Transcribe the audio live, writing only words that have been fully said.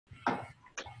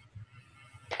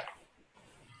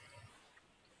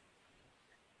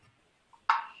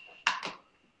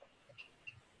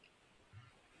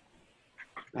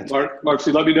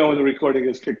Marcy, let me know when the recording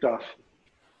is kicked off.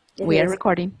 We are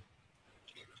recording.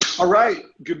 All right.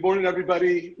 Good morning,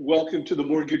 everybody. Welcome to the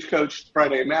Mortgage Coach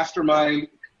Friday Mastermind.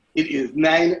 It is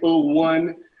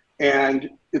 9:01 and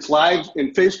it's live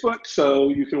in Facebook, so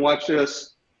you can watch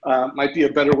this. Might be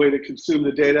a better way to consume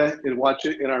the data and watch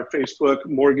it in our Facebook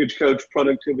Mortgage Coach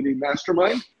Productivity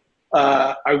Mastermind.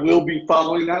 I will be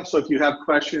following that, so if you have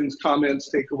questions, comments,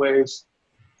 takeaways,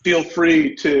 feel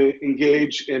free to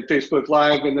engage in Facebook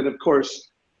Live. And then, of course,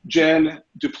 Jen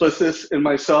Duplessis and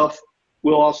myself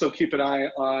will also keep an eye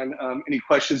on any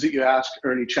questions that you ask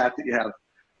or any chat that you have.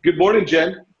 Good morning,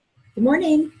 Jen. Good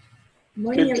morning. Good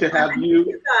morning, good to have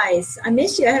you. Guys. I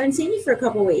missed you. I haven't seen you for a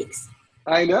couple weeks.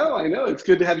 I know. It's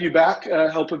good to have you back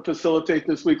helping facilitate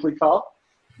this weekly call.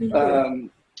 We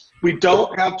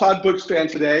don't have Todd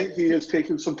Bookspan today. He is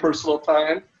taking some personal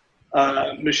time.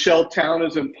 Michelle Town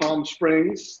is in Palm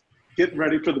Springs getting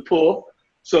ready for the pool.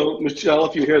 So Michelle,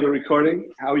 if you hear the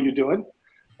recording, how are you doing?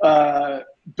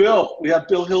 Bill, we have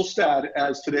Bill Hillestad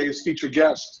as today's featured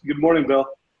guest. Good morning, Bill.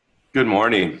 Good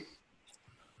morning.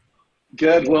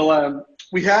 Good. Well,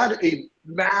 we had a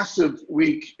massive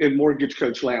week in Mortgage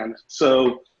Coach land.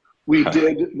 So we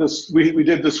did this. We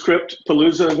did the Script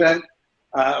Palooza event.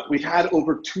 We had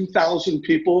over 2,000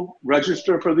 people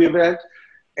register for the event.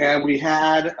 And we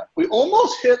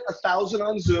almost hit 1,000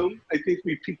 on Zoom. I think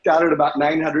we peaked out at about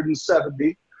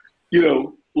 970,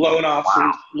 loan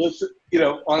officers, listen,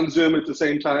 on Zoom at the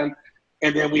same time.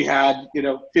 And then we had,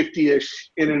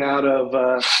 50-ish in and out of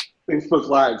Facebook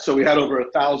Live. So we had over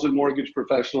 1,000 mortgage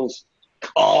professionals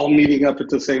all meeting up at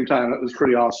the same time. It was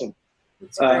pretty awesome.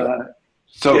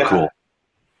 Cool.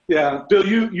 Yeah. Bill,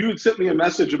 you had sent me a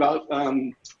message about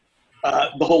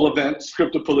the whole event,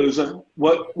 Scriptapalooza.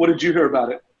 What did you hear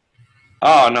about it?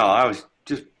 Oh no, I was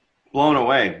just blown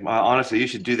away. Honestly, you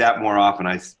should do that more often.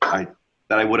 I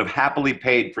would have happily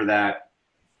paid for that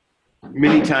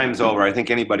many times over. I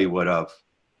think anybody would have.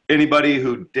 Anybody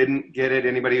who didn't get it,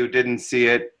 anybody who didn't see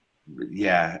it,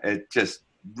 yeah, it just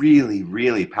really,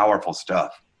 really powerful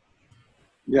stuff.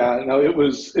 Yeah, no, it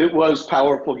was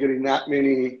powerful getting that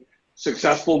many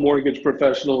successful mortgage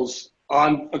professionals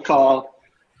on a call.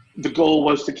 The goal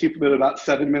was to keep them at about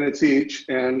 7 minutes each.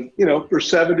 And, for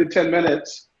 7 to 10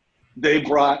 minutes, they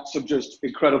brought some just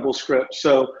incredible scripts.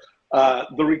 So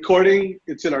the recording,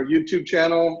 it's in our YouTube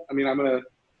channel. I mean, I'm going to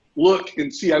look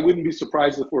and see. I wouldn't be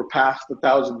surprised if we're past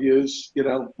 1,000 views.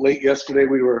 Late yesterday,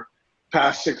 we were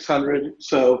past 600.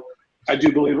 So I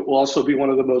do believe it will also be one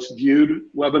of the most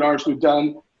viewed webinars we've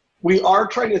done. We are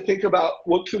trying to think about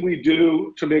what can we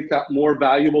do to make that more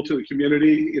valuable to the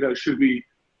community. Should we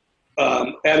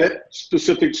edit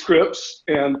specific scripts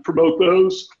and promote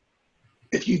those?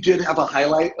 If you did have a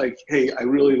highlight, like, hey, I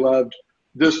really loved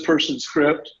this person's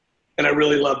script and I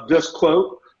really loved this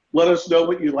quote, let us know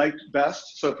what you liked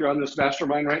best. So if you're on this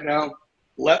mastermind right now,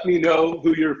 let me know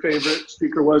who your favorite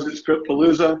speaker was at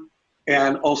Scriptapalooza,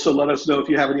 and also let us know if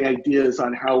you have any ideas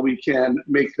on how we can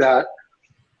make that,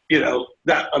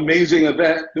 that amazing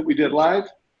event that we did live,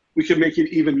 we can make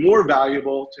it even more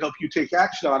valuable to help you take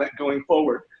action on it going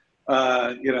forward.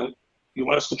 You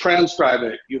want us to transcribe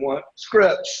it, you want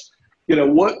scripts,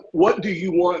 what do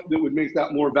you want that would make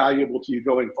that more valuable to you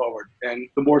going forward? And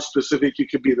the more specific you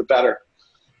could be, the better.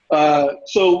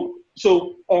 So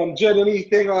Jen,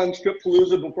 anything on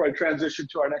Scriptapalooza before I transition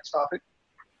to our next topic?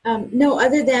 No,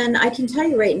 other than I can tell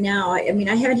you right now, I haven't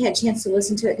had a chance to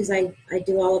listen to it because I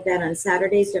do all of that on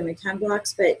Saturdays during my time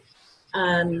blocks, but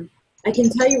I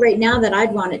can tell you right now that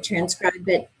I'd want it transcribed,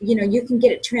 but you can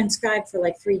get it transcribed for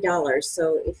like $3.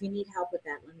 So if you need help with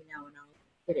that, let me know and I'll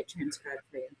get it transcribed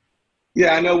for you.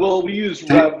 Yeah, I know. Well, we use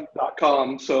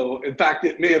rev.com. So in fact,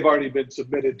 it may have already been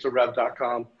submitted to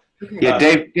rev.com. Okay. Yeah,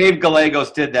 Dave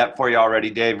Gallegos did that for you already,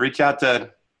 Dave. Reach out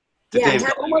to Dave.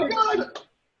 Oh my God.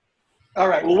 All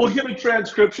right. Well, we'll give a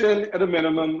transcription at a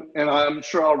minimum, and I'm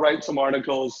sure I'll write some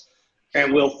articles,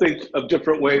 and we'll think of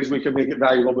different ways we can make it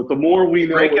valuable. But the more we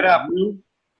know what you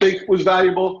think was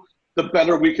valuable, the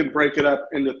better we can break it up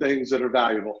into things that are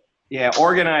valuable. Yeah,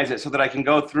 organize it so that I can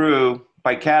go through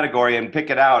by category and pick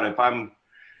it out. If I'm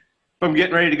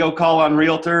getting ready to go call on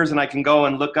realtors and I can go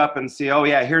and look up and see, oh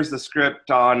yeah, here's the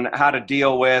script on how to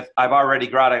deal with, I've already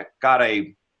got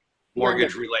a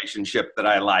mortgage relationship that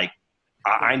I like.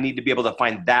 I need to be able to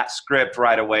find that script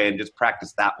right away and just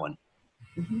practice that one.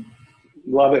 Mm-hmm.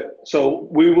 Love it. So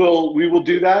we will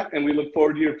do that, and we look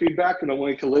forward to your feedback, and I'll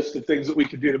make a list of things that we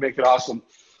can do to make it awesome.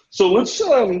 So let's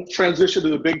transition to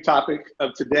the big topic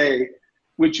of today,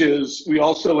 which is we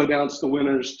also announced the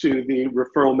winners to the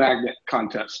referral magnet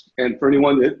contest. And for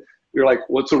anyone that you're like,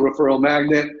 what's a referral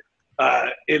magnet?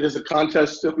 It is a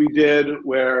contest that we did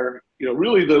where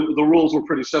really the rules were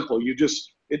pretty simple.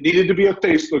 It needed to be a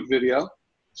Facebook video.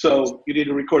 So you need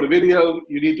to record a video,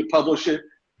 you need to publish it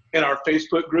in our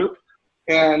Facebook group.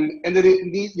 And then it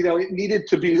needed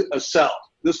to be a sell.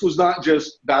 This was not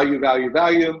just value, value,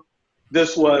 value.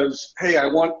 This was, hey, I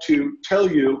want to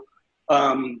tell you,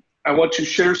 I want to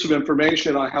share some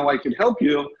information on how I can help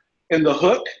you. And the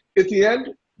hook at the end,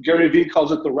 Gary Vee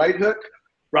calls it the right hook.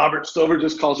 Robert Stover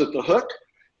just calls it the hook,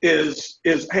 is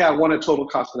hey, I want a total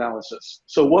cost analysis.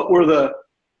 So what were the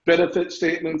benefit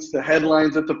statements, the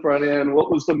headlines at the front end?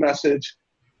 What was the message?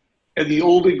 And the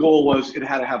only goal was it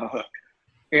had to have a hook.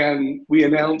 And we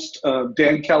announced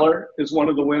Dan Keller is one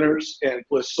of the winners and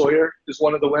Bliss Sawyer is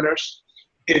one of the winners.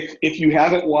 If you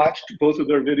haven't watched both of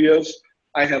their videos,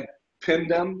 I have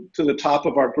pinned them to the top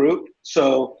of our group.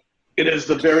 So it is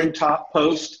the very top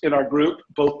post in our group,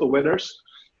 both the winners.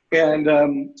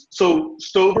 And so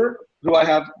Stover, who I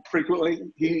have frequently,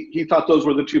 he thought those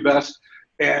were the two best.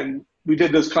 And we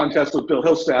did this contest with Bill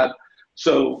Hillestad.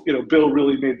 So, Bill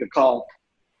really made the call.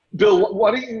 Bill,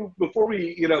 why don't you, before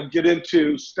we, get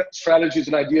into strategies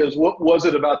and ideas, what was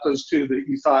it about those two that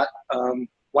you thought,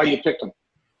 why you picked them?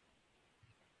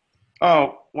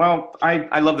 Oh, well,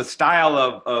 I love the style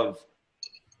of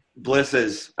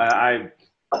Bliss's. I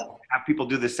have people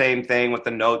do the same thing with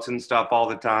the notes and stuff all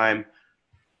the time.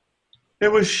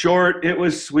 It was short. It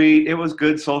was sweet. It was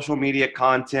good social media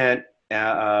content.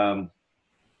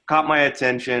 Caught my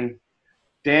attention.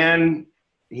 Dan,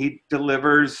 he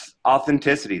delivers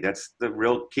authenticity. That's the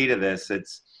real key to this.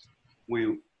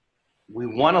 We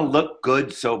want to look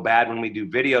good so bad when we do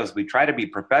videos. We try to be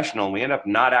professional. We end up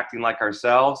not acting like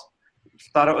ourselves.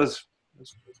 Just thought it was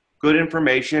good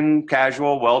information,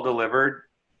 casual, well delivered.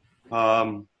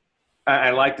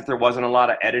 I liked that there wasn't a lot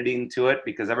of editing to it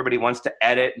because everybody wants to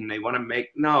edit and they want to make,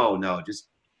 just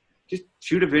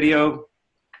shoot a video.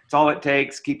 It's all it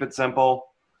takes. Keep it simple.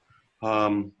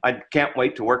 I can't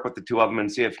wait to work with the two of them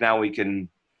and see if now we can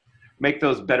make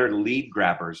those better lead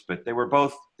grabbers. But they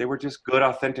were just good,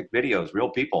 authentic videos,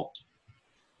 real people.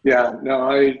 Yeah,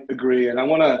 no, I agree. And I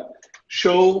want to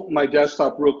show my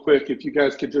desktop real quick. If you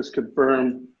guys could just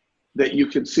confirm that you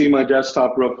can see my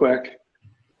desktop real quick.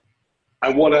 I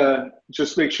want to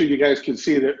just make sure you guys can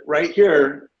see that right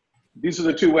here, these are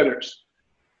the two winners.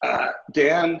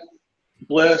 Dan,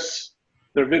 Bliss,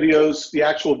 their videos, the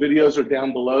actual videos are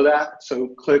down below that. So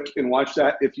click and watch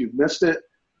that if you've missed it.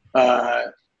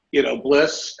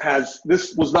 Bliss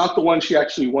this was not the one she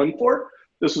actually won for.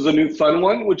 This was a new fun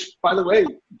one, which, by the way,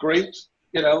 great.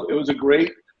 It was a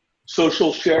great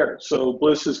social share. So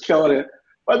Bliss is killing it.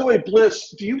 By the way,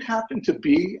 Bliss, do you happen to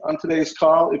be on today's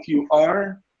call? If you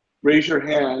are, raise your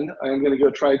hand. I'm going to go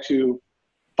try to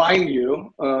find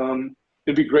you.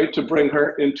 It'd be great to bring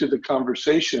her into the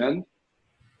conversation.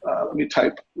 Let me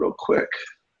type real quick.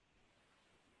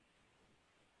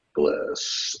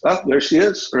 Bliss. Oh, there she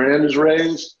is. Her hand is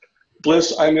raised.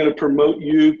 Bliss, I'm going to promote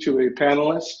you to a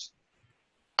panelist.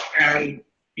 And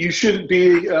you should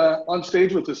be on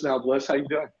stage with us now, Bliss. How you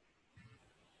doing?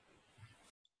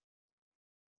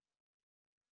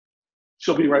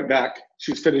 She'll be right back.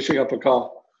 She's finishing up a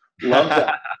call. Love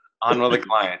that. On with the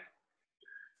client.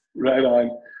 Right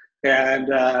on.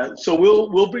 And so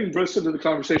we'll bring Bliss into the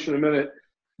conversation in a minute.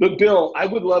 But Bill, I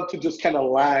would love to just kind of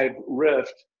live riff.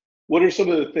 What are some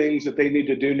of the things that they need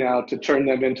to do now to turn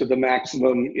them into the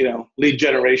maximum, lead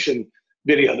generation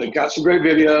video? They've got some great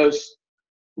videos.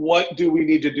 What do we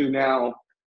need to do now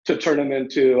to turn them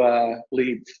into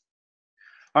leads?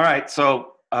 All right.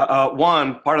 So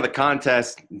one part of the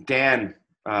contest, Dan,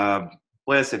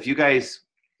 Bliss, if you guys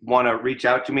want to reach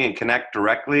out to me and connect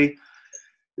directly,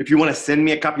 if you want to send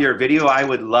me a copy of your video, I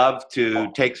would love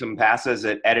to take some passes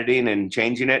at editing and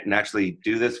changing it and actually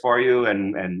do this for you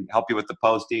and help you with the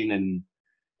posting, and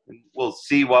we'll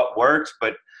see what works.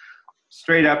 But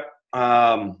straight up,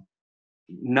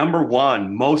 number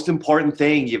one, most important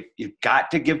thing, you've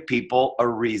got to give people a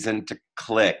reason to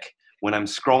click. When I'm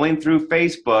scrolling through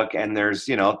Facebook and there's,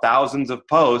 thousands of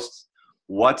posts,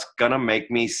 what's going to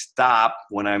make me stop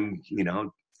when I'm,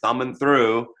 thumbing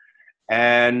through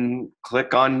and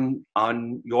click on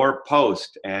your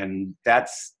post? And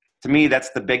that's, to me,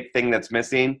 that's the big thing that's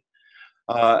missing.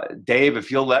 Dave, if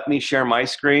you'll let me share my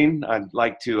screen, I'd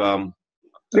like to.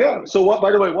 Yeah. So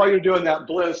by the way, while you're doing that,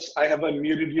 Bliss, I have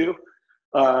unmuted you.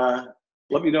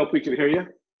 Let me know if we can hear you.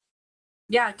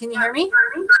 Yeah. Can you hear me?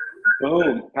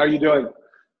 Boom. How are you doing?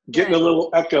 Getting a little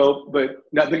echo, but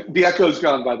now the echo's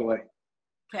gone, by the way.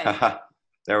 Okay.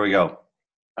 There we go.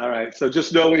 All right. So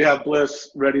just know we have Bliss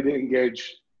ready to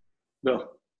engage. Bill.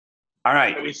 All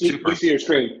right. We see your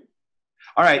screen.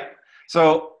 All right.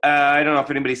 So I don't know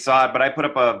if anybody saw it, but I put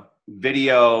up a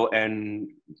video and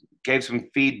gave some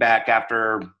feedback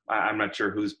after, I'm not sure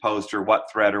whose post or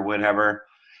what thread or whatever,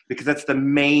 because that's the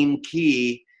main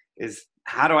key, is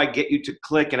how do I get you to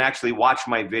click and actually watch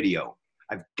my video?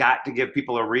 I've got to give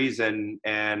people a reason.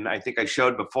 And I think I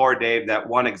showed before, Dave, that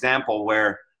one example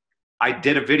where I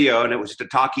did a video and it was just a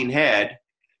talking head,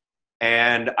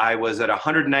 and I was at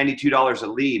 $192 a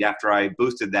lead after I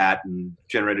boosted that and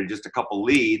generated just a couple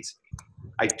leads.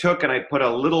 I took and I put a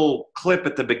little clip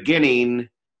at the beginning,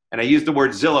 and I used the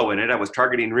word Zillow in it. I was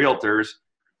targeting realtors,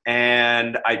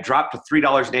 and I dropped to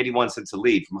 $3.81 a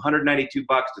lead, from 192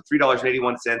 bucks to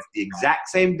 $3.81, the exact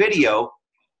same video,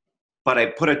 but I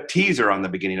put a teaser on the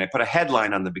beginning. I put a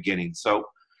headline on the beginning. So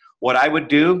what I would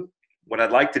do, what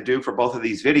I'd like to do for both of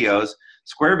these videos,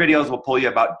 square videos will pull you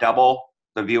about double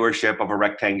the viewership of a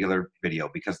rectangular video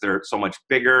because they're so much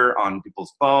bigger on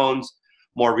people's phones,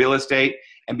 more real estate,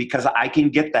 and because I can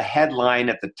get the headline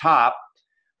at the top.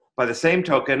 By the same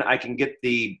token, I can get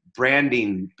the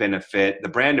branding benefit, the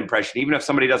brand impression. Even if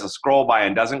somebody does a scroll by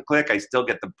and doesn't click, I still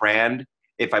get the brand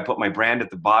if I put my brand at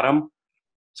the bottom.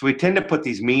 So we tend to put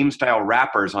these meme style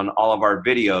wrappers on all of our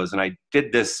videos, and I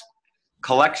did this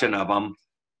collection of them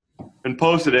and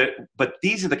posted it. But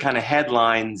these are the kind of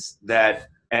headlines that,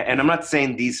 and I'm not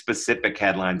saying these specific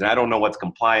headlines, I don't know what's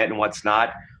compliant and what's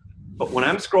not, but when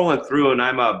I'm scrolling through and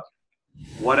I'm a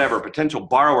whatever potential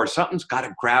borrower, something's got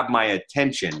to grab my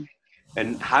attention,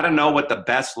 and how to know what the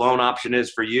best loan option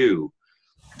is for you,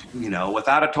 you know,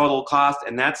 without a total cost.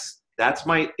 And that's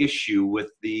my issue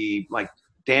with the, like,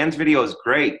 Dan's video is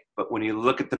great, but when you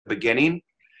look at the beginning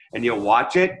and you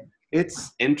watch it,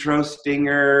 it's intro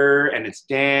stinger and it's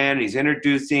Dan, and he's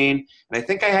introducing. And I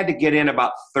think I had to get in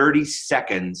about 30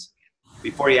 seconds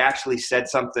before he actually said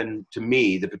something to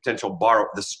me, the potential borrower,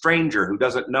 the stranger who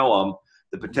doesn't know him,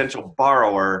 the potential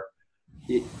borrower.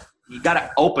 You got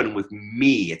to open with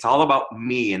me. It's all about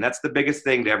me. And that's the biggest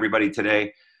thing to everybody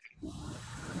today.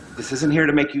 This isn't here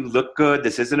to make you look good.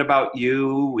 This isn't about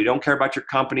you. We don't care about your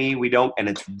company. We don't, and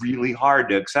it's really hard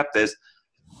to accept this.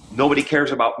 Nobody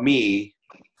cares about me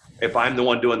if I'm the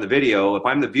one doing the video. If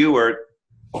I'm the viewer,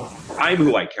 I'm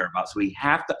who I care about. So we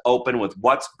have to open with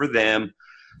what's for them.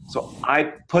 So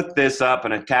I put this up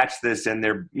and attach this in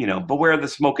there, you know, beware the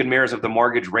smoke and mirrors of the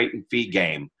mortgage rate and fee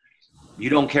game. You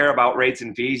don't care about rates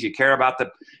and fees. You care about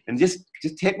and just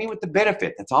hit me with the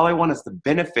benefit. That's all I want is the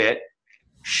benefit.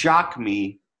 Shock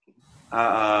me,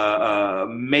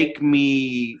 make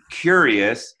me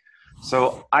curious.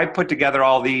 So I put together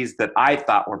all these that I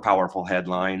thought were powerful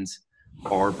headlines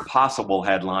or possible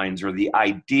headlines, or the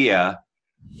idea.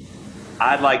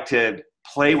 I'd like to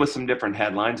play with some different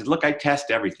headlines. And look, I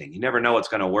test everything. You never know what's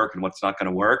going to work and what's not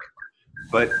going to work.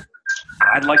 But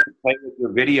I'd like to play with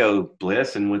your video,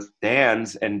 Bliss, and with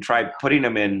Dan's, and try putting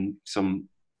them in some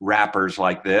wrappers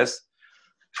like this.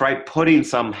 Try putting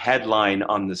some headline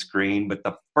on the screen. But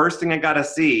the first thing I got to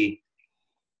see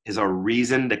is a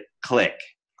reason to click.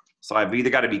 So I've either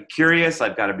got to be curious,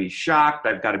 I've got to be shocked,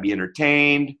 I've got to be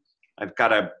entertained, you've got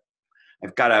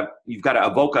to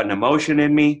evoke an emotion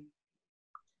in me,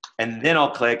 and then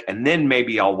I'll click, and then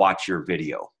maybe I'll watch your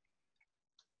video.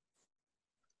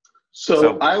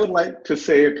 So I would like to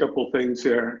say a couple things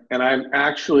here, and I'm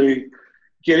actually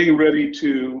getting ready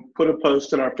to put a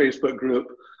post in our Facebook group.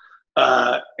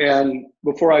 And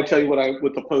before I tell you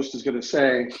what the post is going to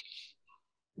say,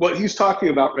 what he's talking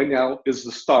about right now is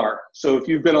the star. So if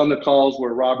you've been on the calls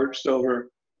where Robert Stover,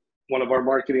 one of our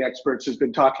marketing experts, has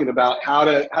been talking about how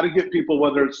to get people,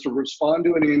 whether it's to respond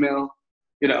to an email,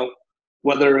 you know,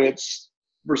 whether it's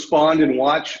respond and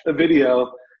watch a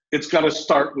video, it's got to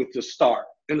start with the star.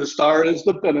 And the star is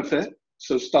the benefit.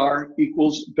 So star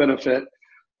equals benefit.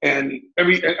 And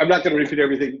I'm not going to repeat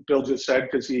everything Bill just said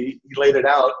because he laid it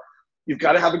out. You've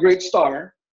got to have a great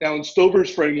star. Now in Stover's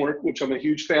framework, which I'm a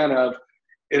huge fan of,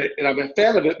 and I'm a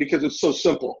fan of it because it's so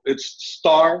simple. It's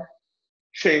star,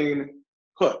 chain,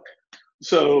 hook.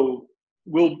 So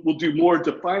we'll do more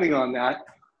defining on that.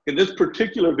 In this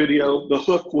particular video, the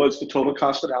hook was the total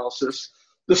cost analysis.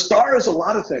 The star is a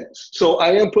lot of things. So I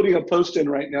am putting a post in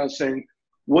right now saying,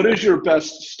 what is your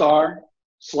best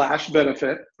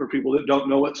star/benefit, for people that don't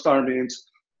know what star means,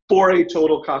 for a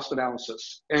total cost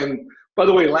analysis? And by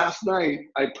the way, last night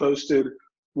I posted,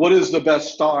 what is the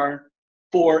best star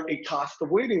for a cost of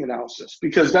waiting analysis?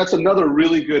 Because that's another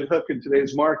really good hook in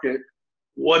today's market.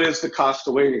 What is the cost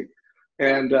of waiting?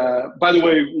 And by the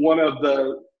way,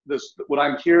 what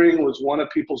I'm hearing was one of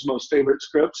people's most favorite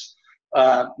scripts.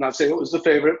 Not saying it was the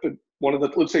favorite, but one of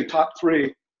the, let's say, top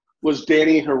 3 was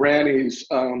Danny Harani's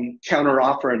counter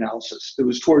offer analysis. It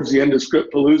was towards the end of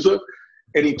Script Palooza,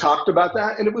 and he talked about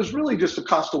that. And it was really just a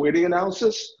cost of waiting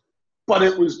analysis. but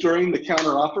it was during the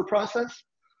counter offer process.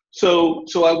 So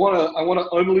I want to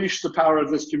unleash the power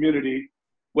of this community,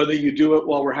 whether you do it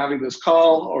while we're having this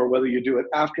call or whether you do it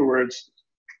afterwards.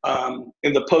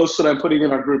 In the post that I'm putting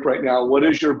in our group right now, what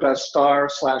is your best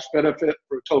star/benefit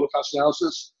for a total cost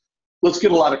analysis? Let's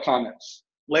get a lot of comments.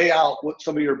 Lay out what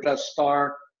some of your best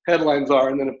star headlines are.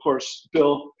 And then, of course,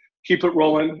 Bill, keep it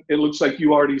rolling. It looks like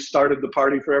you already started the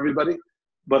party for everybody,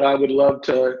 but I would love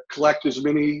to collect as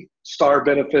many star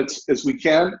benefits as we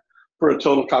can for a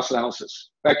total cost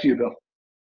analysis. Back to you, Bill.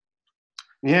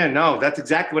 Yeah, no, that's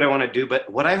exactly what I want to do. But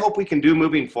what I hope we can do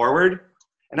moving forward,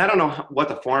 and I don't know what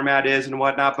the format is and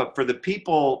whatnot, but for the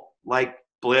people like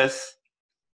Bliss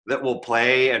that will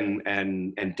play and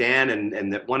Dan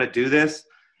and that want to do this,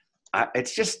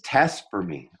 it's just tests for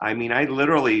me. I mean, I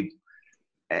literally,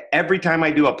 every time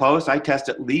I do a post, I test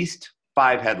at least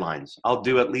 5 headlines. I'll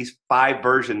do at least 5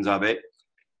 versions of it.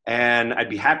 And I'd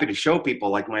be happy to show people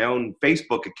like my own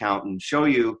Facebook account and show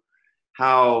you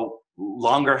how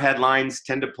longer headlines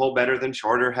tend to pull better than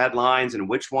shorter headlines and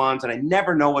which ones. And I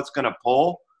never know what's going to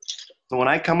pull. So when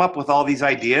I come up with all these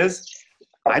ideas,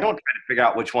 I don't try to figure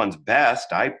out which one's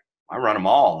best. I run them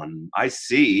all and I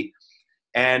see.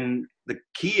 And the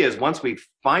key is once we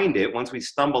find it, once we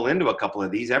stumble into a couple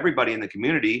of these, everybody in the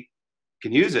community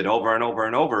can use it over and over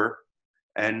and over.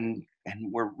 And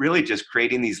we're really just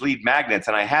creating these lead magnets.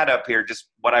 And I had up here just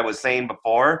what I was saying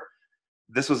before.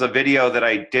 This was a video that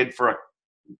I did for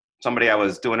somebody I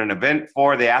was doing an event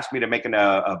for. They asked me to make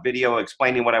a video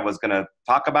explaining what I was going to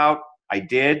talk about. I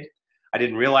did. I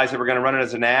didn't realize they were going to run it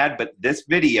as an ad, but this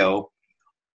video,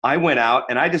 I went out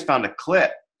and I just found a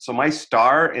clip. So my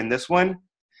star in this one,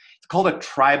 it's called a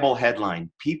tribal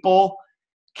headline. People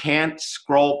can't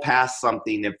scroll past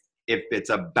something if it's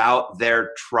about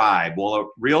their tribe. Well, a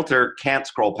realtor can't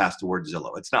scroll past the word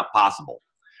Zillow. It's not possible.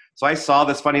 So I saw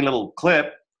this funny little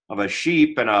clip of a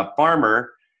sheep and a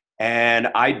farmer, and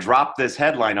I dropped this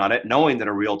headline on it, knowing that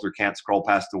a realtor can't scroll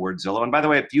past the word Zillow. And by the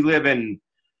way, if you live in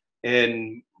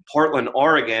Portland,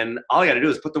 Oregon, all you got to do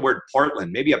is put the word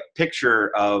Portland, maybe a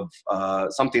picture of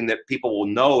something that people will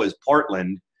know is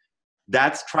Portland.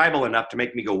 That's tribal enough to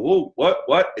make me go, whoa,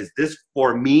 what is this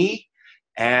for me?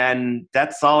 And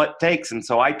that's all it takes. And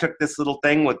so I took this little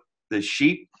thing with the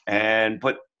sheep and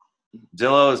put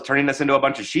Zillow is turning us into a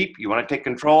bunch of sheep. You want to take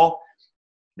control?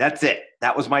 That's it.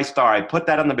 That was my star. I put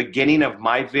that on the beginning of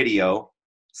my video,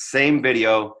 same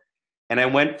video. And I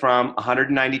went from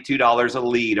 $192 a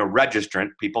lead, a registrant,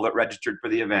 people that registered for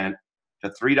the event,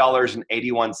 to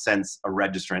 $3.81 a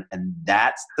registrant. And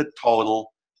that's the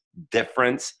total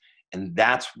difference. And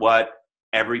that's what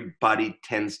everybody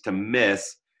tends to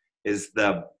miss is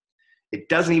it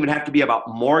doesn't even have to be about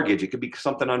mortgage. It could be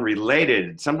something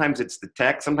unrelated. Sometimes it's the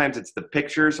text, sometimes it's the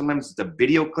picture, sometimes it's the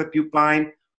video clip you find,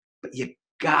 but you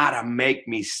gotta make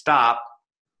me stop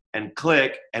and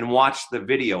click and watch the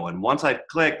video. And once I've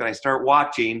clicked and I start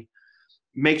watching,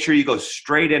 make sure you go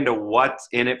straight into what's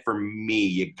in it for me.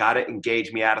 You gotta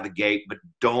engage me out of the gate, but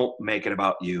don't make it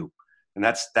about you. And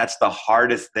that's the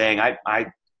hardest thing.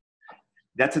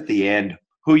 That's at the end.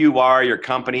 Who you are, your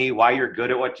company, why you're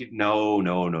good at what you no.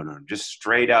 Just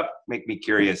straight up make me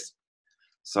curious.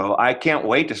 So I can't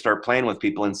wait to start playing with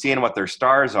people and seeing what their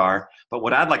stars are. But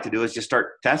what I'd like to do is just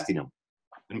start testing them.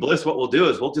 And Bliss, what we'll do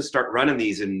is we'll just start running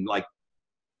these in like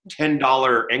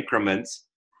 $10 increments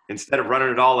instead of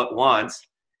running it all at once.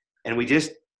 And we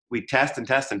test and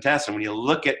test and test. And when you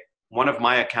look at one of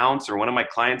my accounts or one of my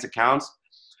clients' accounts,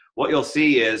 what you'll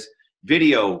see is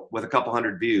video with a couple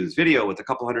hundred views, video with a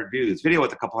couple hundred views, video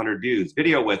with a couple hundred views,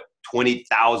 video with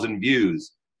 20,000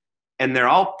 views. And they're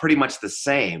all pretty much the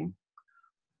same,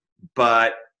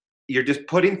 but you're just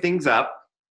putting things up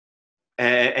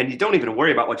and you don't even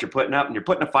worry about what you're putting up, and you're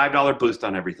putting a $5 boost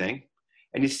on everything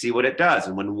and you see what it does.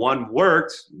 And when one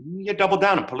works, you double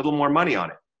down and put a little more money on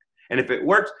it. And if it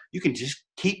works, you can just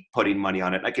keep putting money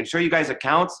on it. I can show you guys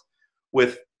accounts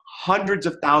with hundreds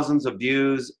of thousands of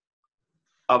views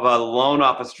of a loan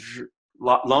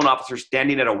officer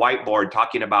standing at a whiteboard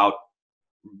talking about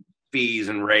fees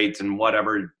and rates and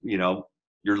whatever,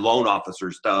 your loan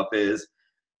officer stuff is.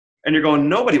 And you're going,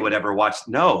 nobody would ever watch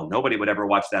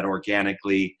that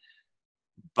organically.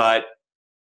 But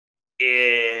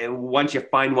once you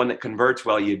find one that converts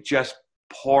well, you just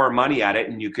pour money at it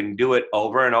and you can do it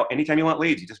over and over. Anytime you want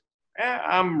leads, you just,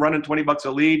 I'm running $20 a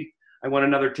lead. I want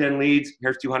another 10 leads.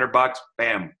 Here's $200.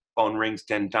 Bam, phone rings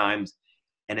 10 times.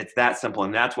 And it's that simple.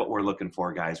 And that's what we're looking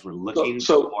for, guys. We're looking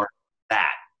for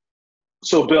that.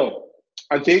 So, Bill,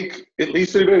 I think at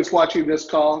least anybody that's watching this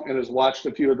call and has watched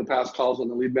a few of the past calls on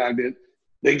the lead magnet,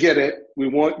 they get it. We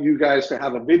want you guys to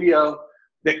have a video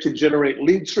that can generate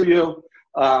leads for you.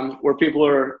 where people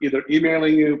are either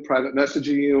emailing you, private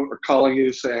messaging you, or calling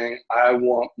you saying, I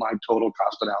want my total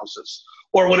cost analysis,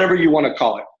 or whatever you want to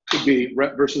call it. Could be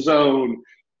rent versus own.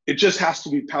 It just has to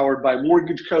be powered by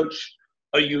Mortgage Coach,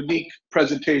 a unique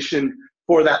presentation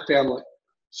for that family.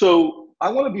 So I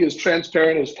want to be as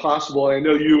transparent as possible. I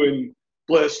know you and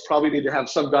Bliss probably need to have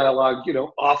some dialogue,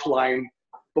 offline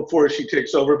before she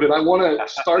takes over, but I want to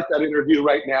start that interview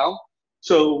right now.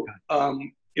 So,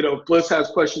 if Bliss has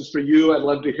questions for you, I'd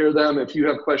love to hear them if you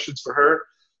have questions for her.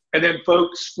 And then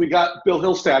folks, we got Bill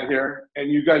Hillestad here, and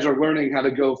you guys are learning how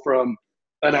to go from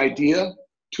an idea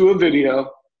to a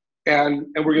video, and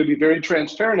we're going to be very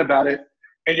transparent about it.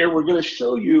 And here we're going to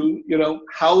show you,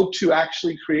 how to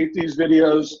actually create these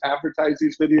videos, advertise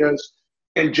these videos,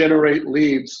 and generate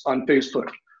leads on Facebook.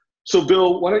 So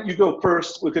Bill, why don't you go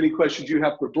first with any questions you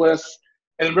have for Bliss?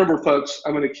 And remember, folks,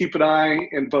 I'm going to keep an eye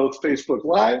in both Facebook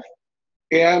Live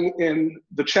and in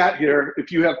the chat here.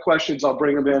 If you have questions, I'll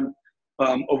bring them in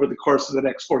over the course of the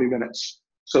next 40 minutes.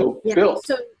 So Yeah, Bill.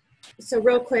 So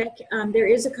real quick, there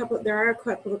are a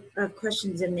couple of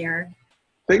questions in there.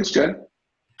 Thanks, Jen.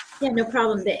 Yeah, no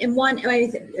problem. And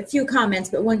a few comments,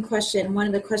 but one question. One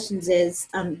of the questions is,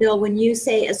 Bill, when you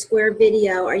say a square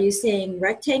video, are you saying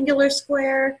rectangular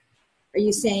square? Are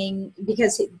you saying,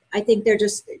 because I think they're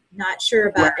just not sure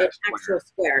about an actual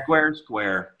square.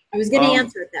 Square. I was going to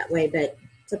answer it that way, but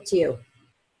it's up to you.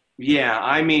 Yeah,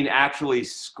 I mean actually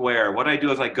square. What I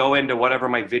do is I go into whatever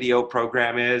my video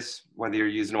program is, whether you're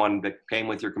using one that came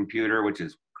with your computer, which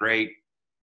is great,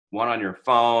 one on your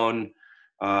phone,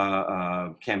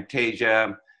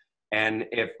 Camtasia, and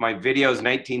if my video is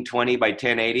 1920 by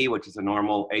 1080, which is a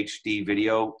normal HD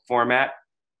video format,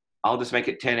 I'll just make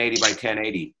it 1080 by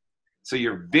 1080. So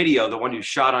your video, the one you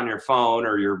shot on your phone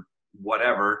or your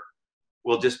whatever,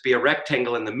 will just be a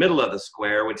rectangle in the middle of the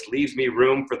square, which leaves me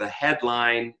room for the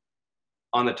headline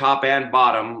on the top and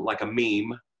bottom, like a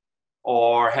meme,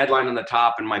 or headline on the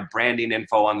top and my branding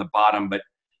info on the bottom. But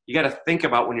you got to think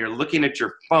about when you're looking at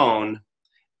your phone,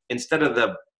 instead of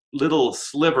the little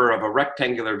sliver of a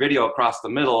rectangular video across the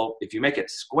middle, if you make it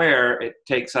square, it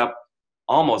takes up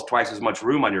almost twice as much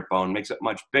room on your phone, makes it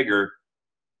much bigger,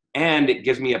 and it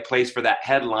gives me a place for that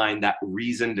headline, that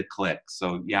reason to click.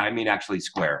 So yeah, I mean actually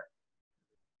square.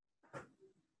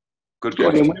 Good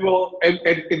question. And we will,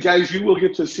 and guys, you will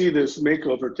get to see this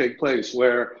makeover take place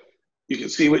where you can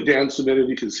see what Dan submitted,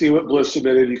 you can see what Bliss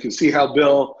submitted, you can see how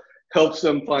Bill helps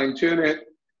them fine tune it,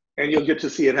 and you'll get to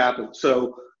see it happen.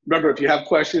 So remember, if you have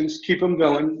questions, keep them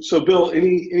going. So Bill,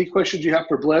 any questions you have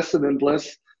for Bliss? And then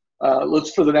Bliss,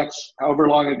 let's, for the next however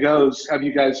long it goes, have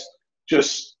you guys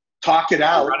just talk it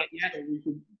out and we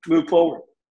can move forward.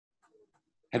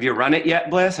 Have you run it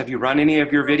yet, Bliss? Have you run any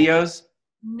of your videos?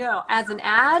 No, as an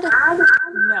ad?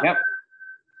 No. Yep.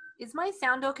 Is my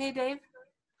sound okay, Dave?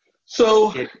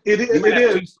 So it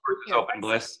is. Open,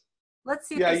 Bliss. Let's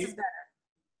see if this is better.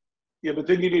 Yeah, but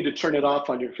then you need to turn it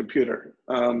off on your computer.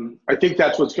 I think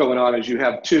that's what's going on is you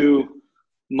have two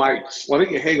mics. Why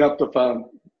don't you hang up the phone?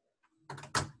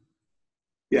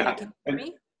 Yeah. Can you hear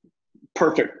me?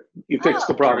 Perfect. You fixed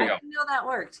the problem. I didn't know that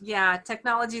worked. Yeah,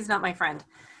 technology is not my friend.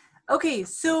 Okay,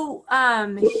 so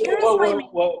here's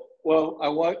Well, I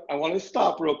want to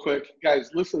stop real quick. Guys,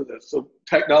 listen to this. So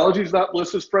technology is not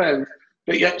Bliss's friend,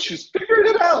 but yet she's figured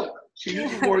it out. She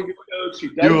uses Mortgage Coach. She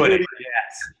does Doing it. it,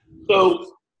 yes.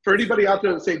 So for anybody out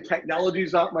there that's saying technology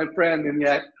is not my friend and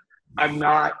yet I'm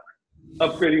not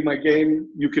upgrading my game,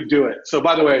 you could do it. So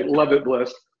by the way, love it,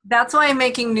 Bliss. That's why I'm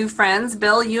making new friends.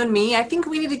 Bill, you and me. I think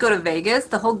we need to go to Vegas.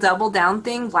 The whole double down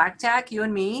thing, blackjack, you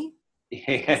and me.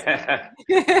 Yeah.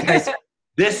 Guys,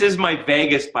 this is my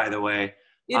Vegas, by the way.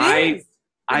 I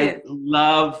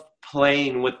love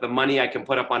playing with the money I can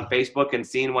put up on Facebook and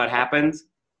seeing what happens.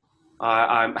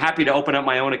 I'm happy to open up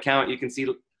my own account. You can see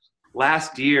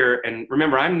last year, and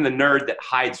remember, I'm the nerd that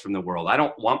hides from the world. I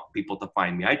don't want people to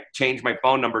find me. I changed my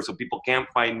phone number so people can't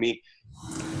find me.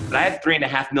 But I had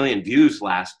 3.5 million views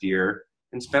last year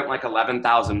and spent like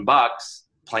 $11,000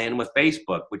 playing with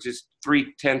Facebook, which is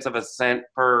 0.3 cents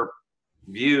per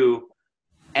view.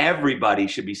 Everybody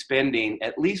should be spending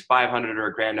at least $500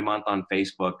 or $1,000 a month on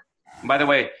Facebook. And by the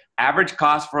way, average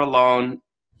cost for a loan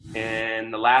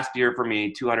in the last year for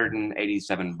me,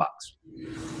 $287.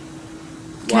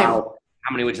 Wow.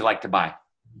 How many would you like to buy?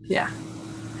 Yeah.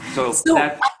 So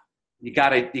that, you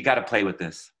gotta play with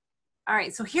this. All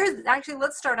right, so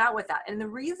let's start out with that. And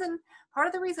part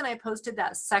of the reason I posted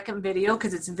that second video,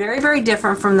 because it's very, very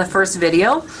different from the first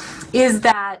video, is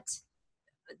that's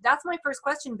my first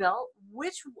question, Bill.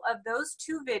 Which of those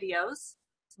two videos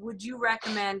would you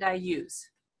recommend I use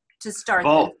to start?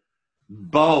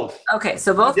 Both. Okay,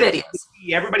 so both videos.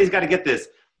 Everybody's got to get this.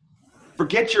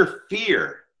 Forget your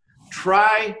fear.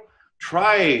 Try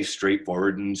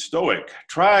straightforward and stoic.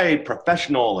 Try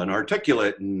professional and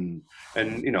articulate and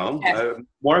you know,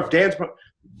 more of dance.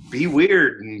 Be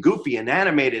weird and goofy and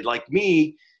animated like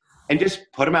me, and just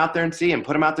put them out there and see. And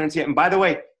put them out there and see it. And by the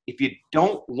way, if you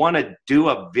don't want to do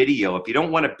a video, if you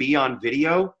don't want to be on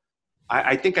video,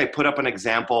 I think I put up an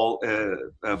example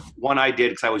of one I did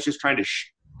because I was just trying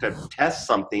to test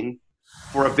something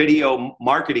for a video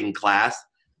marketing class.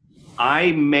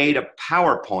 I made a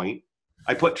PowerPoint.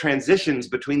 I put transitions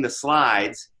between the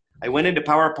slides. I went into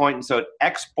PowerPoint and so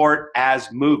export as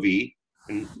movie.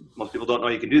 And most people don't know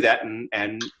you can do that.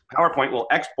 And PowerPoint will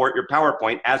export your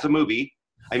PowerPoint as a movie.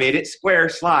 I made it square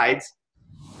slides.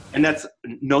 And that's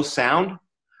no sound,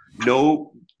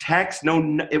 no text,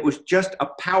 it was just a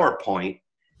PowerPoint.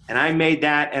 And I made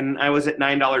that, and I was at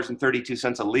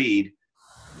 $9.32 a lead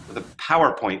with a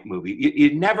PowerPoint movie.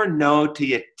 You never know till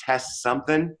you test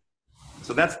something.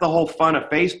 So that's the whole fun of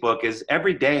Facebook is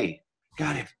every day.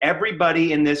 God, if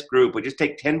everybody in this group would just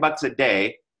take $10 a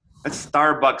day, that's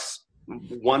Starbucks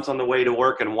once on the way to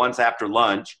work and once after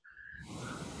lunch,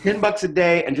 $10 a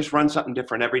day and just run something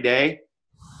different every day.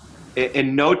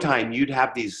 In no time, you'd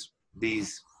have these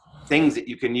things that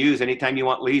you can use anytime you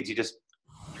want leads. You just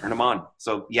turn them on.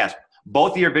 So yes,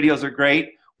 both of your videos are great.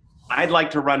 I'd like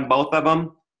to run both of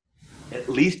them at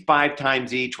least 5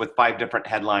 times each with 5 different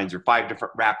headlines or 5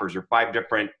 different rappers or 5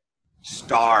 different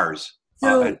stars.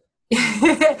 So,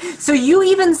 so you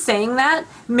even saying that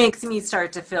makes me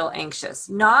start to feel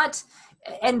anxious.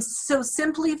 And so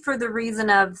simply for the reason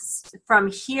of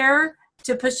from here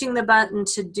to pushing the button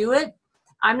to do it,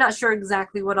 I'm not sure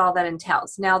exactly what all that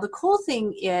entails. Now, the cool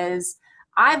thing is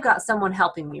I've got someone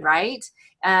helping me, right?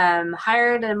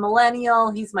 Hired a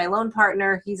millennial. He's my loan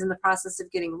partner. He's in the process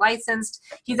of getting licensed.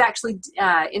 He's actually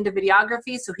into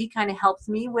videography, so he kind of helps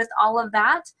me with all of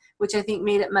that, which I think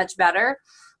made it much better.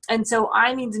 And so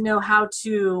I need to know how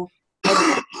to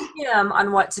educate him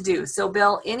on what to do. So,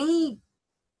 Bill,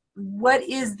 what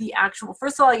is the actual,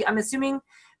 first of all, I'm assuming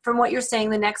from what you're saying,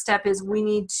 the next step is we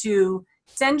need to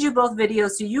send you both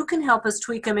videos so you can help us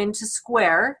tweak them into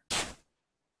Square.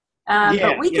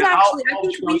 But we can actually, I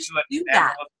think we should do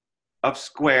that. Of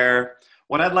Square.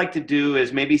 What I'd like to do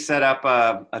is maybe set up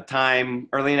a time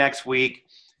early next week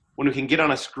when we can get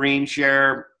on a screen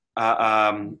share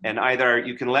and either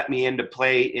you can let me into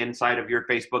play inside of your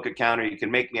Facebook account or you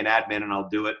can make me an admin and I'll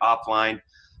do it offline.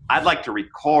 I'd like to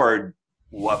record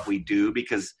what we do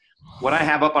because what I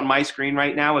have up on my screen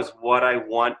right now is what I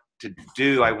want to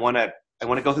do. I want to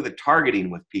go through the targeting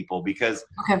with people because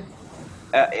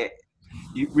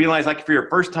you realize, like, for your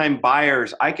first-time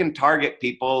buyers, I can target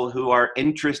people who are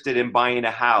interested in buying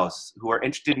a house, who are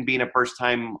interested in being a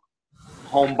first-time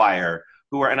home buyer,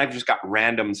 and I've just got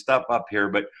random stuff up here,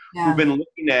 but who've been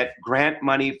looking at grant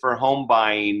money for home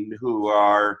buying, who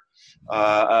are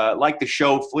like the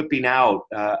show Flipping Out,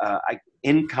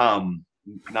 income.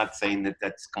 Not saying that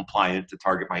that's compliant to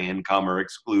target my income or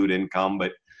exclude income,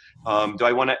 but do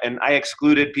I want to? And I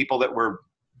excluded people that were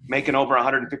making over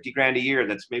 150 grand a year.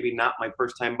 That's maybe not my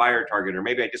first time buyer target, or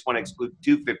maybe I just want to exclude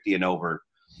 250 and over.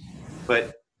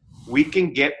 But we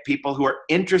can get people who are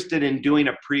interested in doing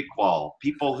a pre-qual,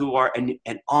 people who are, and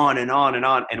on and on and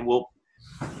on. And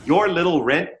your little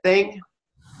rent thing,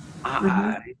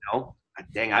 you know,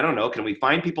 dang, I don't know. Can we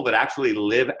find people that actually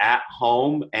live at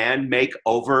home and make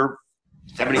over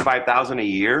 $75,000 a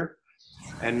year?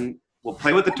 And we'll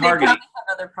play with the targeting. Have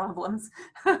other problems.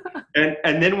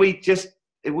 and then we just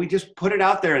put it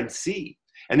out there and see.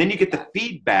 And then you get the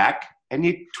feedback and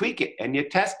you tweak it and you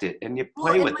test it and you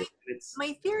play with it.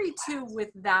 My theory too with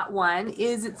that one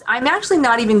is I'm actually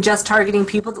not even just targeting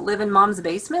people that live in mom's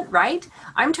basement, right?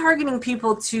 I'm targeting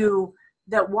people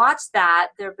that watch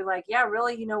that. They'll be like, yeah,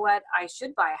 really, you know what? I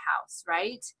should buy a house,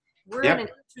 right? We're in an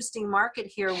interesting market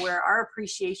here where our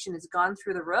appreciation has gone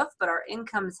through the roof, but our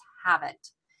incomes haven't.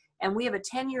 And we have a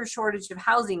 10-year shortage of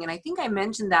housing. And I think I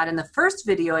mentioned that in the first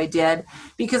video I did,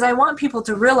 because I want people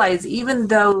to realize, even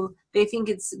though they think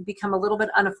it's become a little bit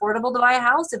unaffordable to buy a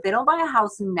house, if they don't buy a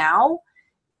house now,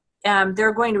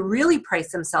 they're going to really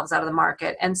price themselves out of the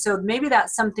market. And so maybe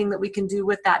that's something that we can do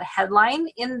with that headline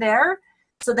in there.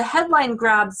 So the headline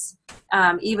grabs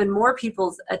even more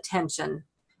people's attention.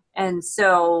 And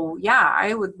so, yeah,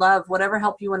 I would love whatever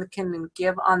help you can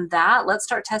give on that. Let's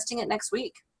start testing it next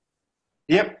week.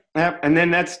 Yep. And then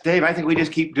that's, Dave, I think we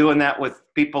just keep doing that with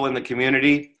people in the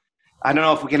community. I don't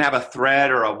know if we can have a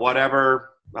thread or a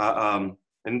whatever. And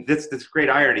this great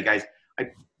irony, guys.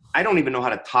 I don't even know how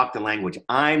to talk the language.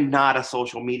 I'm not a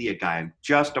social media guy. I'm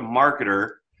just a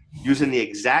marketer using the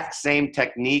exact same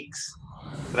techniques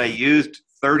that I used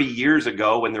 30 years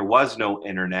ago when there was no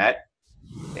internet.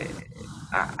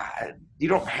 You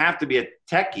don't have to be a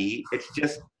techie. It's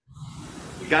just,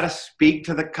 you got to speak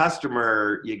to the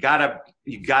customer. You got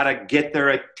to get their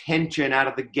attention out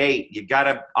of the gate. You got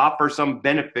to offer some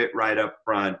benefit right up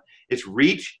front. It's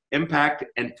reach, impact,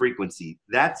 and frequency.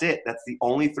 That's it. That's the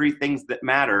only three things that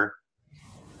matter.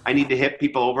 I need to hit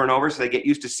people over and over so they get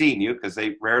used to seeing you, because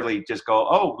they rarely just go,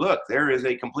 oh, look, there is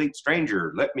a complete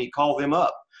stranger. Let me call them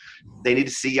up. They need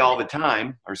to see you all the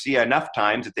time, or see you enough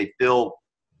times that they feel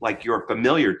like you're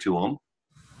familiar to them.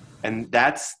 And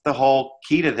that's the whole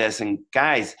key to this. And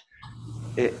guys,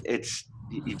 it's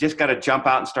you just got to jump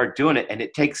out and start doing it. And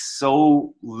it takes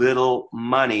so little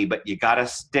money, but you got to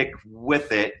stick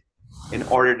with it in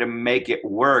order to make it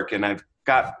work. And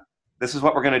this is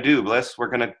what we're going to do, Bliss. We're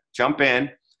going to jump in.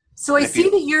 So I see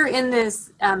that you're in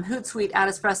this Hootsuite ad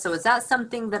espresso. Is that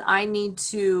something that I need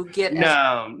to get?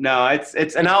 No,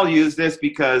 it's, and I'll use this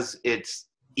because it's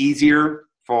easier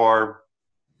for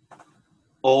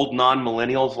old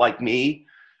non-millennials like me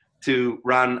to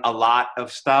run a lot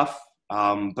of stuff.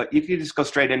 But you can just go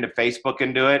straight into Facebook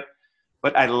and do it.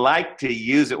 But I like to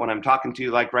use it when I'm talking to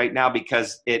you like right now,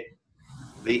 because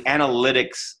the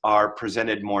analytics are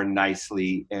presented more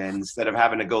nicely. And instead of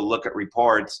having to go look at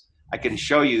reports, I can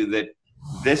show you that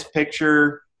this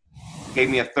picture gave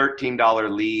me a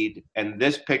 $13 lead, and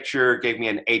this picture gave me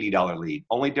an $80 lead.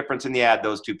 Only difference in the ad,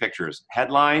 those two pictures.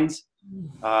 Headlines,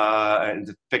 and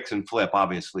the fix and flip,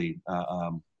 obviously,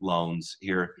 loans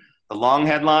here. The long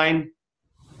headline,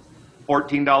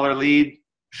 $14 lead.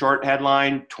 Short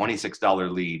headline,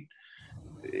 $26 lead.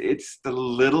 It's the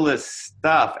littlest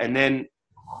stuff. And then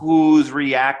who's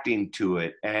reacting to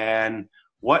it, and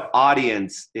what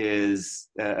audience is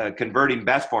converting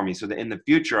best for me, so that in the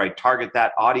future I target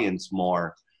that audience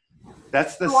more.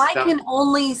 That's the stuff. I can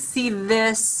only see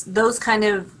those kind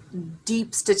of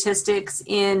deep statistics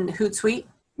in Hootsuite?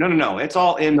 No. It's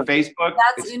all in Facebook.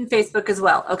 That's in Facebook as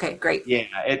well. Okay, great. Yeah,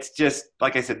 it's just,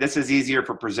 like I said, this is easier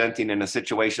for presenting in a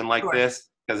situation like this,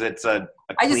 because it's a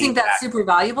I just think that's super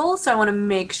valuable, so I want to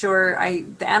make sure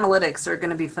the analytics are going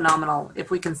to be phenomenal if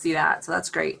we can see that. So that's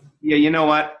great. Yeah, you know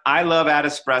what? I love Ad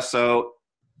Espresso.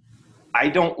 I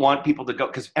don't want people to go,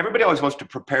 because everybody always wants to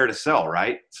prepare to sell,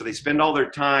 right? So they spend all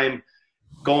their time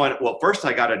going, well, first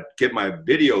I got to get my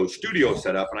video studio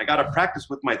set up, and I got to practice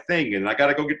with my thing, and I got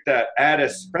to go get that Ad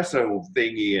Espresso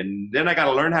thingy, and then I got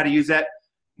to learn how to use that.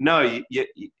 No,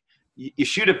 you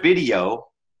shoot a video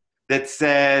that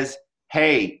says,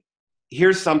 hey,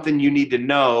 here's something you need to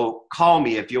know. Call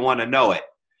me if you want to know it.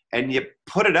 And you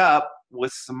put it up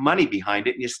with some money behind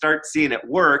it, and you start seeing it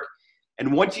work.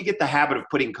 And once you get the habit of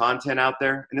putting content out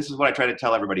there, and this is what I try to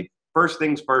tell everybody, first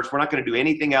things first, we're not going to do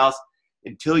anything else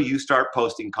until you start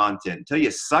posting content, until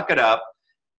you suck it up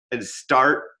and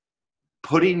start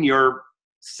putting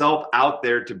yourself out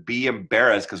there to be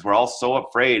embarrassed, because we're all so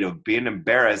afraid of being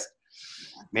embarrassed.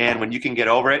 Man, when you can get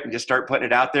over it and just start putting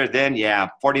it out there, then yeah,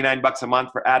 $49 a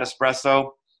month for Ad Espresso,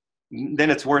 then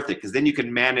it's worth it, because then you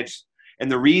can manage.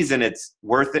 And the reason it's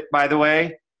worth it, by the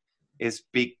way, is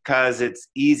because it's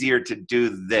easier to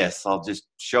do this. I'll just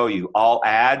show you all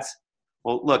ads.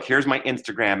 Well, look, here's my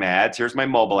Instagram ads. Here's my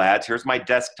mobile ads. Here's my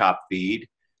desktop feed.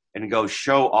 And go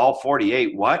show all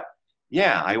 48. What?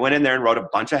 Yeah, I went in there and wrote a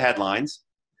bunch of headlines,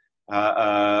 or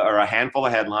a handful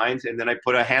of headlines, and then I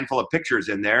put a handful of pictures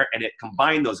in there, and it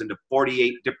combined those into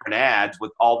 48 different ads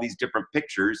with all these different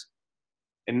pictures.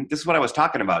 And this is what I was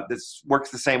talking about. This works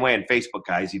the same way in Facebook,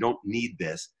 guys. You don't need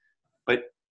this. But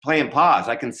play and pause.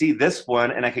 I can see this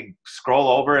one, and I could scroll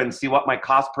over and see what my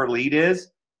cost per lead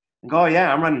is. And go, oh,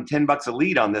 yeah, I'm running $10 a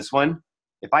lead on this one.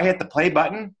 If I hit the play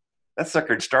button, that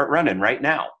sucker'd start running right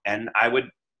now. And I would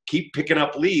keep picking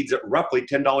up leads at roughly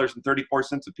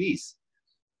 $10.34 a piece.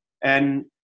 And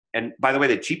by the way,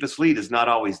 the cheapest lead is not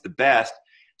always the best.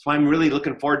 So I'm really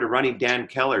looking forward to running Dan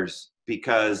Keller's,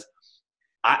 because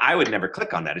I would never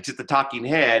click on that. It's just a talking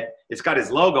head. It's got his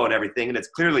logo and everything, and it's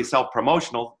clearly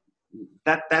self-promotional.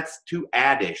 That's too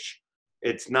ad-ish.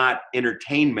 It's not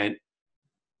entertainment.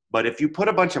 But if you put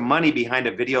a bunch of money behind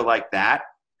a video like that,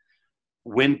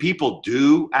 when people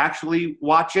do actually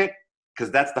watch it, because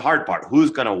that's the hard part,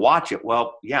 who's going to watch it?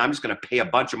 Well, yeah, I'm just going to pay a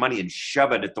bunch of money and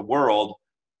shove it at the world,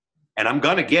 and I'm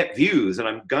going to get views, and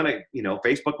I'm going to,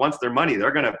 Facebook wants their money.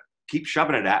 They're going to keep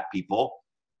shoving it at people,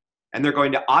 and they're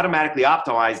going to automatically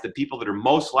optimize the people that are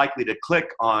most likely to click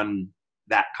on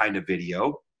that kind of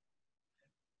video.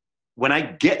 When I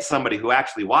get somebody who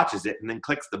actually watches it and then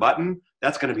clicks the button,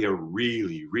 that's going to be a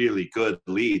really, really good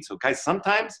lead. So guys,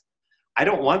 sometimes I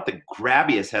don't want the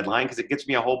grabbiest headline, because it gets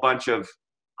me a whole bunch of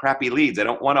crappy leads. I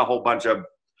don't want a whole bunch of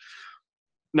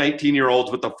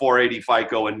 19-year-olds with a 480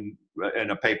 FICO and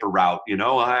a paper route. You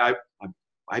know, I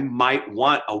might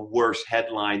want a worse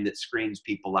headline that screens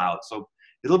people out. So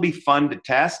it'll be fun to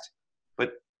test,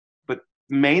 but the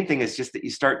main thing is just that you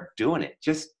start doing it.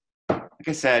 Just like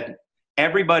I said,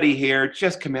 everybody here,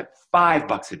 just commit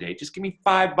 $5 a day. Just give me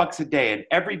 $5 a day, and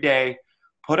every day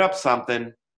put up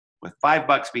something with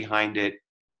 $5 behind it.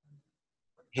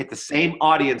 Hit the same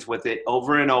audience with it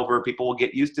over and over. People will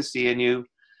get used to seeing you.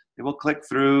 They will click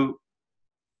through.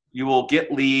 You will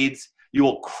get leads. You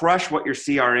will crush what your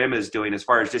CRM is doing as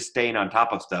far as just staying on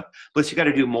top of stuff. Plus, you got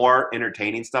to do more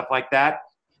entertaining stuff like that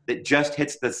just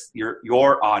hits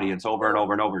your audience over and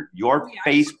over and over. Your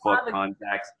Facebook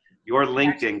contacts, your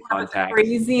LinkedIn contacts.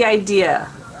 Crazy idea.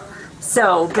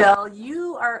 So, Bill,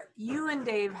 you and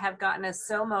Dave have gotten us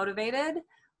so motivated.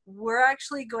 We're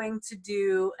actually going to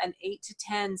do an 8 to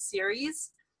 10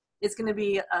 series. It's going to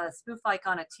be a spoof like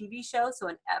on a TV show, so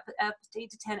 8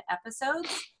 to 10 episodes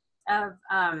of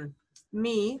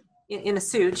me in a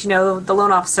suit, you know, the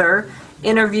loan officer,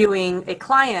 interviewing a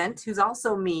client who's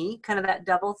also me, kind of that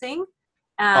double thing.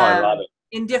 I love it.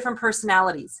 In different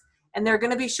personalities. And they're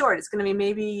going to be short. It's going to be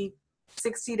maybe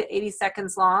 60 to 80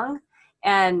 seconds long.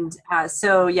 And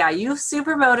so, yeah, you've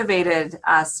super motivated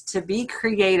us to be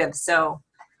creative. So,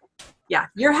 yeah,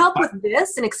 your help with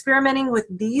this and experimenting with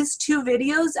these 2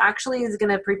 videos actually is going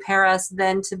to prepare us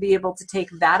then to be able to take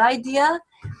that idea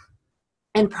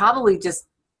and probably just,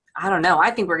 I don't know,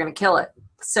 I think we're going to kill it.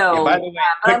 So, by the way,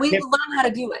 but we need to learn how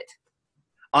to do it.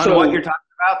 On what you're talking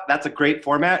about, that's a great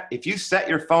format. If you set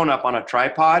your phone up on a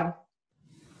tripod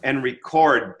and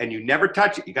record and you never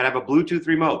touch it, you got to have a Bluetooth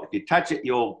remote. If you touch it,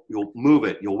 you'll move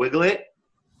it, you'll wiggle it.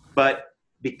 But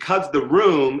because the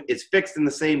room is fixed in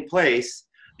the same place,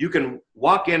 you can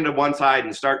walk into one side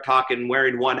and start talking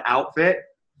wearing one outfit,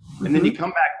 and then you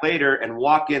come back later and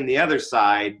walk in the other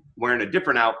side wearing a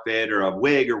different outfit or a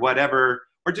wig or whatever,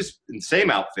 or just in the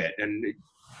same outfit. And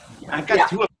I've got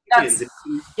 2 opinions.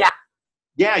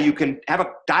 Yeah, you can have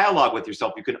a dialogue with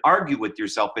yourself. You can argue with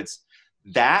yourself. It's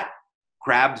that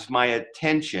grabs my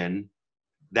attention.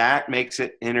 That makes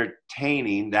it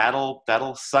entertaining.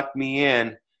 That'll suck me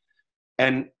in.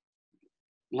 And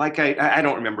like I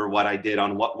don't remember what I did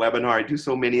on what webinar. I do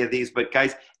so many of these, but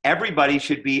guys, everybody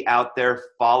should be out there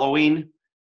following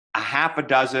a half a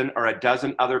dozen or a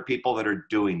dozen other people that are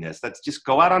doing this. Let's just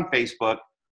go out on Facebook,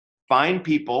 find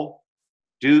people,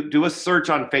 do a search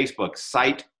on Facebook,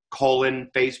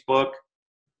 /Facebook.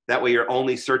 That way you're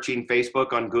only searching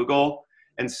Facebook on Google,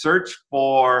 and search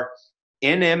for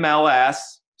NMLS.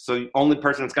 So the only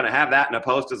person that's going to have that in a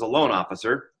post is a loan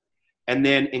officer. And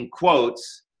then in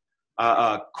quotes,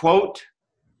 quote,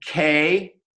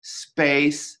 K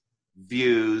space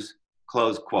views,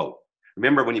 close quote.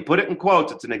 Remember, when you put it in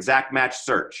quotes, it's an exact match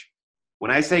search. When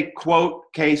I say quote,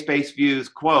 K space views,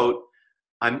 quote,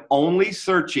 I'm only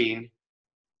searching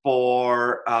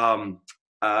for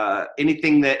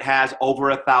anything that has over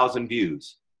 1,000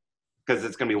 views, because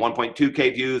it's going to be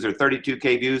 1.2K views or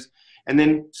 32K views. And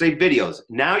then say videos.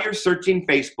 Now you're searching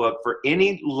Facebook for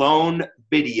any loan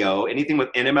video, anything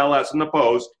with NMLS in the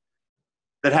post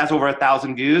that has over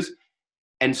 1,000 views,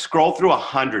 and scroll through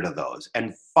 100 of those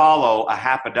and follow a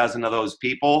half a dozen of those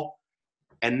people.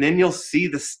 And then you'll see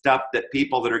the stuff that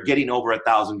people that are getting over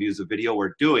 1,000 views of video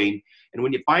are doing. And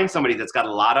when you find somebody that's got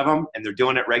a lot of them and they're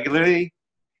doing it regularly,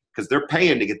 because they're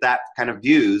paying to get that kind of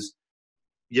views,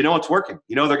 you know it's working.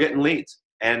 You know they're getting leads.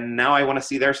 And now I want to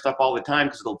see their stuff all the time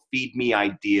because it'll feed me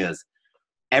ideas.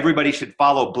 Everybody should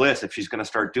follow Bliss if she's going to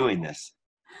start doing this.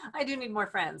 I do need more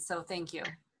friends, so thank you.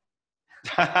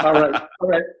 All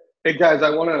right. Hey guys, I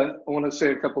want to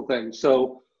say a couple things.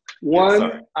 So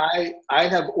one, I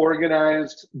have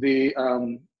organized the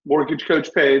mortgage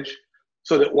coach page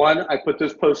so that one, I put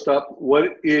this post up.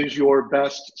 What is your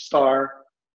best star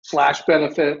 /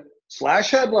 benefit /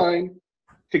 headline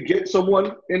to get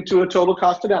someone into a total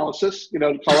cost analysis? You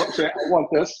know, to call up and say, I want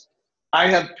this. I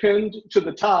have pinned to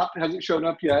the top, it hasn't shown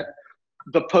up yet,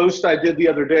 the post I did the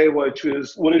other day, which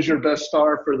is what is your best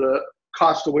star for the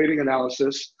cost of waiting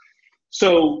analysis.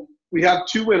 So we have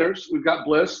 2 winners. We've got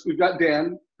Bliss, we've got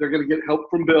Dan. They're going to get help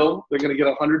from Bill. They're going to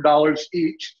get $100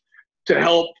 each to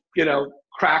help, you know,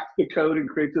 crack the code and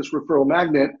create this referral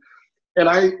magnet. And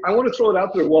I want to throw it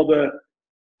out there. While the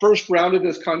first round of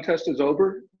this contest is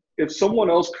over, if someone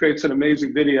else creates an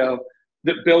amazing video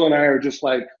that Bill and I are just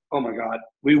like, oh my God,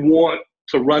 we want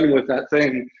to run with that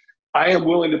thing, I am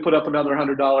willing to put up another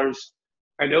 $100.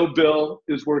 I know Bill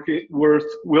is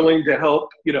willing to help,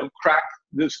 you know, crack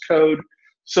this code.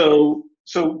 So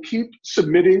keep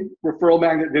submitting referral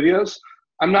magnet videos.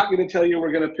 I'm not going to tell you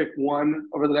we're going to pick one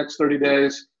over the next 30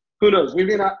 days. Who knows? We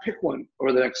may not pick one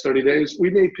over the next 30 days. We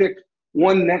may pick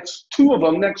two of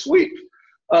them next week.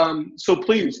 So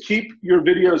please keep your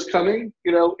videos coming.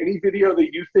 You know, any video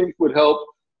that you think would help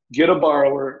get a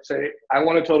borrower, say, I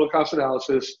want a total cost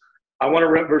analysis. I want a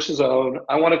rent versus own.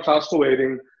 I want a cost of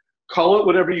waiting. Call it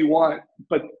whatever you want,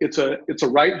 but it's a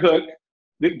right hook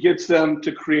that gets them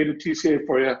to create a TCA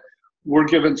for you. We're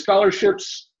giving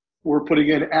scholarships. We're putting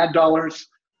in ad dollars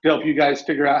to help you guys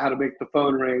figure out how to make the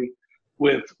phone ring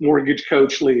with mortgage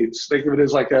coach leads. Think of it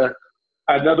as like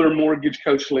another mortgage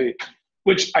coach lead,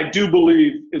 which I do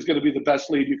believe is going to be the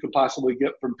best lead you could possibly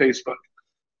get from Facebook.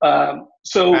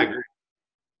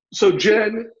 So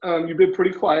Jen, you've been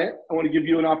pretty quiet. I want to give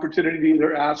you an opportunity to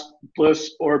either ask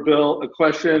Bliss or Bill a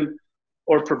question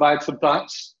or provide some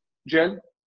thoughts. Jen?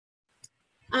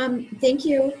 Thank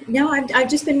you. No, I've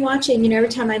just been watching. You know, every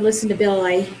time I listen to Bill,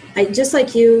 I just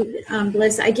like you,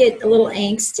 Bliss, I get a little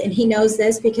angst, and he knows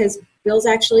this because Bill's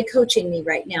actually coaching me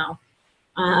right now.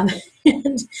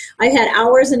 And I've had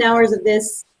hours and hours of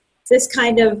this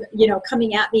kind of, you know,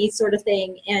 coming at me sort of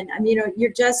thing. And, you know,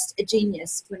 you're just a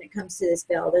genius when it comes to this,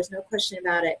 Bill. There's no question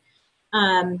about it.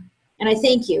 And I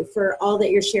thank you for all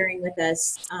that you're sharing with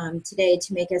us today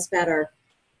to make us better.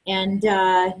 And,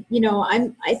 you know,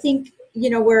 I think, you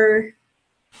know, where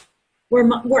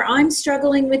I'm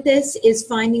struggling with this is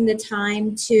finding the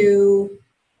time to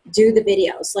do the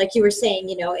videos, like you were saying,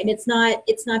 you know, and it's not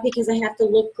because I have to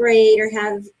look great or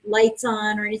have lights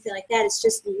on or anything like that. It's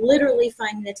just literally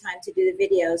finding the time to do the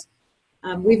videos.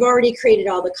 We've already created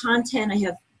all the content. I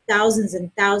have thousands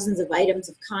and thousands of items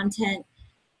of content.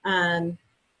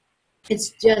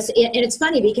 It's just, and it's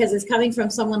funny because it's coming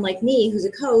from someone like me who's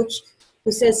a coach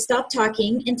who says, stop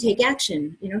talking and take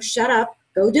action, you know, shut up,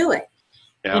 go do it.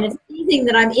 Yeah. And it's amazing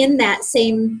that I'm in that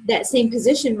same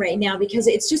position right now because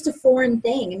it's just a foreign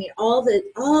thing. I mean, all the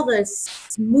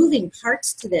moving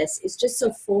parts to this is just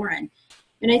so foreign.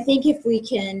 And I think if we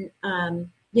can,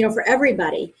 you know, for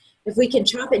everybody, if we can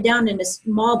chop it down into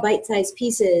small bite-sized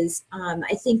pieces,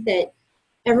 I think that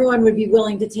everyone would be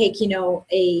willing to take, you know,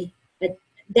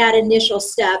 that initial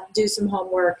step, do some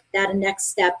homework, that next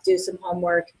step, do some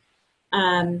homework.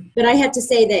 But I have to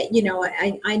say that, you know,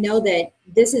 I know that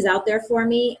this is out there for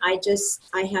me. I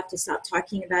have to stop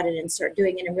talking about it and start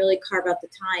doing it and really carve out the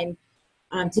time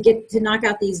to knock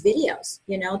out these videos.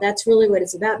 You know, that's really what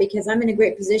it's about because I'm in a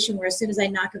great position where as soon as I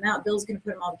knock them out, Bill's going to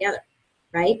put them all together,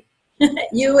 right?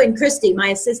 You and Christy, my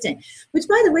assistant, which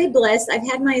by the way, Bliss, I've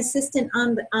had my assistant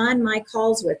on my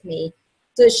calls with me.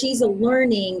 So she's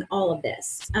learning all of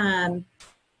this.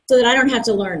 So that I don't have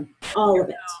to learn all of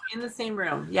it. In the same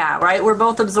room. Yeah, right? We're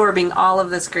both absorbing all of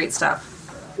this great stuff.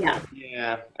 Yeah.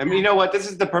 Yeah. I mean, you know what? This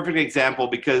is the perfect example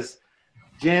because,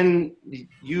 Jen,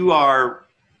 you've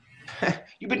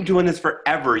been doing this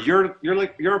forever. You're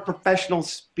a professional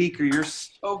speaker. You're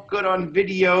so good on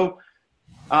video.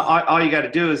 All you got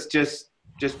to do is just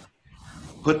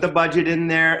put the budget in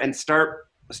there and start,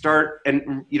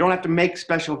 and you don't have to make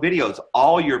special videos.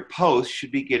 All your posts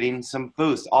should be getting some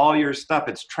boost. All your stuff,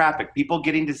 it's traffic. People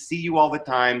getting to see you all the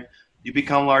time. You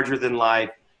become larger than life.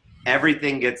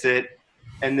 Everything gets it.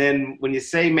 And then when you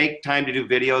say make time to do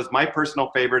videos, my personal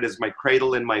favorite is my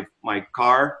cradle in my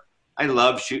car. I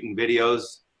love shooting videos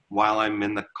while I'm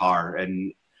in the car.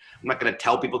 And I'm not going to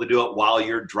tell people to do it while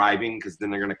you're driving because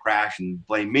then they're going to crash and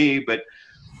blame me. But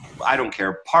I don't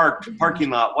care.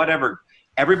 Parking lot, whatever.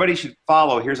 Everybody should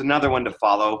follow. Here's another one to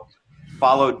follow.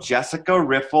 Follow Jessica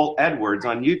Riffle Edwards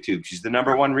on YouTube. She's the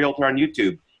 #1 realtor on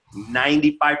YouTube.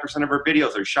 95% of her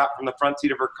videos are shot from the front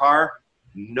seat of her car.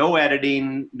 No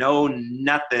editing, no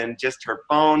nothing. Just her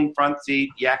phone, front seat,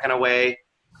 yakking away.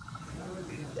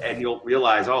 And you'll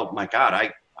realize, oh my God,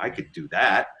 I could do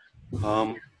that.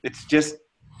 It's just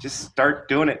start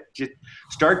doing it. Just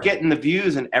start getting the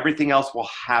views and everything else will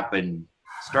happen.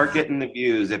 Start getting the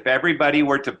views. If everybody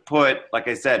were to put, like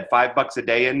I said, $5 a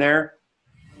day in there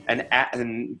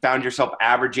and found yourself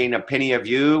averaging a penny a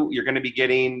view, you're going to be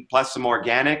getting, plus some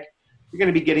organic, you're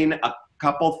going to be getting a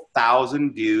couple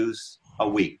thousand views a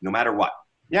week, no matter what.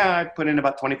 Yeah, I put in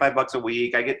about $25 a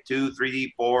week. I get 2,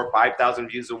 3, 4, 5,000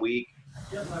 views a week.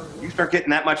 You start getting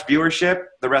that much viewership,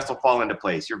 the rest will fall into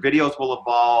place. Your videos will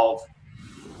evolve.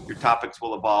 Your topics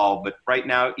will evolve. But right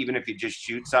now, even if you just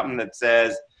shoot something that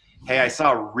says, hey, I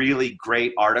saw a really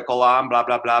great article on blah,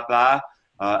 blah, blah, blah.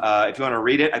 If you want to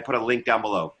read it, I put a link down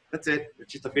below. That's it.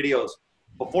 It's just the videos.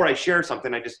 Before I share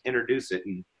something, I just introduce it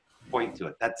and point to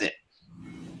it. That's it.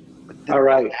 All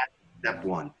right. Step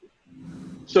 1.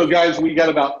 So, guys, we got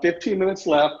about 15 minutes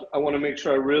left. I want to make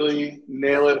sure I really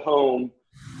nail it home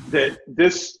that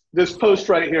this post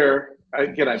right here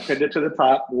again, I pinned it to the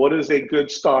top. What is a good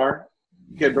star?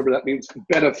 Again, remember that means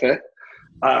benefit.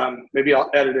 Maybe I'll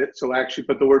edit it so I actually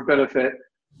put the word benefit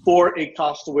for a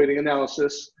cost weighting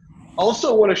analysis.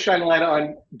 Also want to shine a light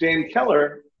on Dan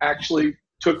Keller actually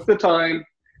took the time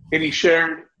and he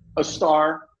shared a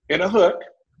star and a hook.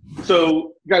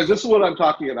 So guys, this is what I'm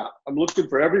talking about. I'm looking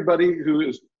for everybody who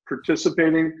is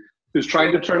participating, who's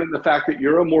trying to turn in the fact that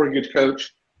you're a mortgage coach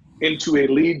into a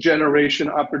lead generation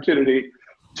opportunity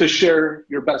to share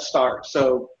your best star.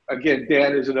 So again,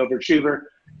 Dan is an overachiever.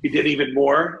 He did even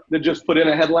more than just put in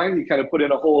a headline. He kind of put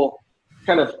in a whole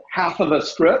kind of half of a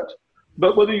script.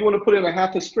 But whether you want to put in a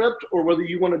half a script or whether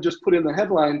you want to just put in the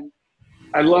headline,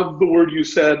 I love the word you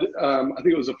said. I think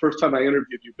it was the first time I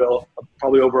interviewed you, Bill,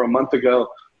 probably over a month ago,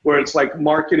 where it's like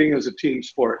marketing is a team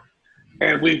sport.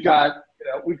 And we've got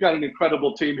an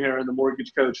incredible team here in the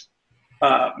Mortgage Coach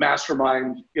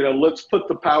Mastermind. Let's put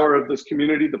the power of this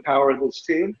community, the power of this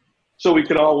team, so we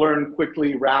can all learn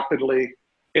quickly, rapidly,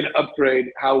 and upgrade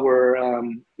how we're,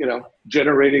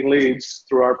 generating leads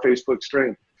through our Facebook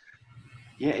stream.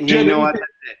 Yeah, you know what?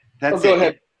 That's go it.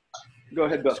 ahead. Go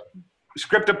ahead, Bill.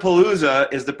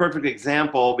 Scriptapalooza is the perfect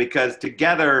example because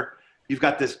together you've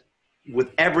got this with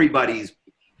everybody's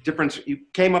different. You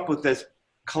came up with this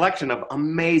collection of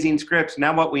amazing scripts.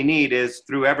 Now what we need is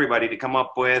through everybody to come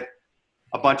up with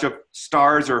a bunch of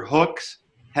stars or hooks,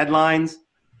 headlines,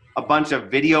 a bunch of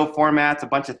video formats, a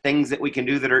bunch of things that we can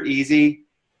do that are easy.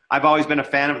 I've always been a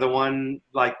fan of the one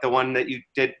that you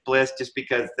did, Bliss, just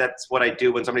because that's what I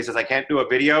do when somebody says I can't do a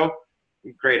video.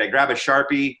 Great, I grab a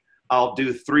Sharpie, I'll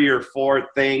do 3 or 4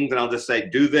 things, and I'll just say,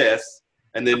 do this,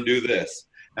 and then do this.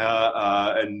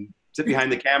 And sit behind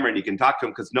the camera, and you can talk to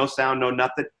them because no sound, no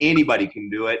nothing. Anybody can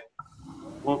do it.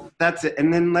 Well, that's it.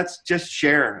 And then let's just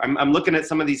share. I'm looking at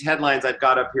some of these headlines I've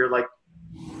got up here. Like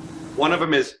one of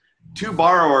them is 2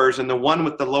 borrowers, and the one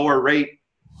with the lower rate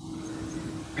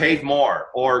paid more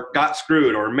or got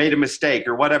screwed or made a mistake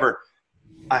or whatever.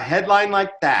 A headline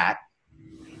like that,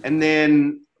 and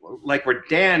then like where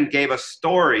Dan gave a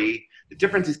story, the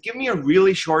difference is give me a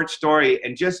really short story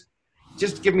and just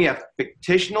give me a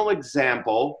fictional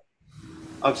example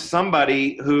of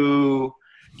somebody who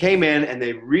came in and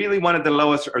they really wanted the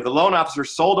lowest, or the loan officer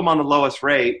sold them on the lowest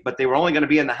rate, but they were only going to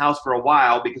be in the house for a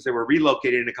while because they were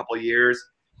relocated in a couple of years,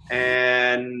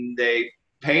 and they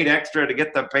paid extra to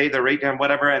get pay the rate and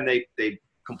whatever, and they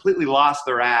completely lost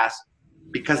their ass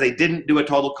because they didn't do a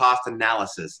total cost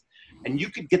analysis. And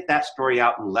you could get that story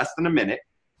out in less than a minute.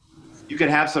 You could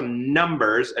have some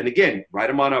numbers, and again, write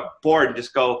them on a board and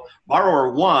just go,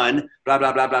 borrower 1, blah,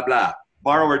 blah, blah, blah, blah.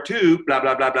 Borrower 2, blah,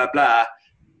 blah, blah, blah, blah.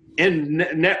 In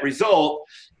net result,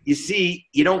 you see,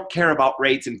 you don't care about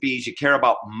rates and fees. You care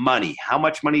about money. How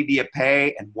much money do you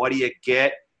pay and what do you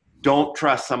get? Don't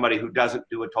trust somebody who doesn't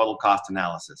do a total cost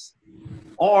analysis.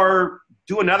 Or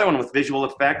do another one with visual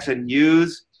effects and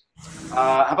use,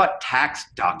 how about tax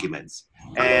documents?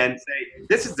 And say,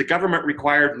 this is the government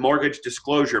required mortgage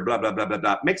disclosure, blah, blah, blah, blah,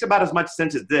 blah. Makes about as much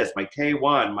sense as this, my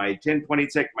K1, my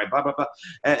 1026, my blah, blah,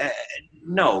 blah.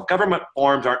 No, government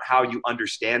forms aren't how you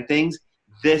understand things.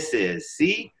 This is,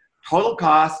 see, total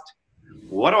cost,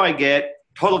 what do I get?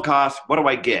 Total cost, what do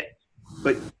I get?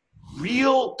 But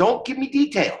don't give me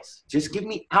details. Just give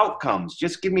me outcomes.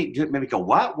 Just maybe go,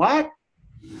 what?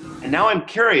 And now I'm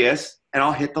curious, and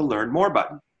I'll hit the learn more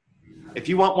button. If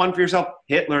you want one for yourself,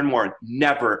 hit learn more.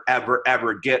 Never, ever,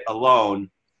 ever get a loan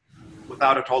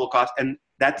without a total cost. And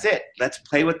that's it. Let's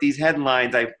play with these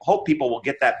headlines. I hope people will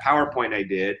get that PowerPoint I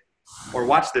did or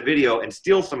watch the video and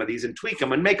steal some of these and tweak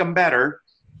them and make them better.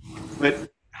 But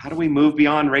how do we move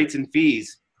beyond rates and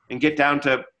fees and get down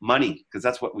to money? Because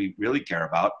that's what we really care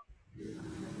about.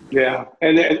 Yeah,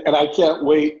 and I can't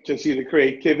wait to see the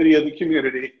creativity of the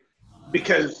community,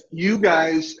 because you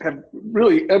guys have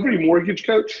really, every mortgage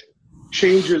coach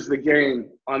changes the game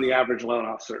on the average loan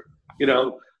officer.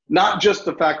 Not just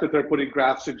the fact that they're putting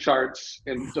graphs and charts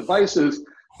and devices,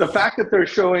 the fact that they're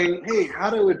showing, hey, how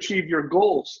to achieve your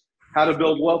goals, how to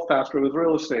build wealth faster with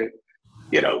real estate.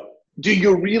 Do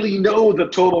you really know the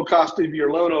total cost of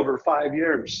your loan over 5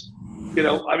 years?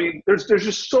 There's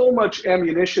just so much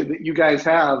ammunition that you guys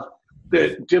have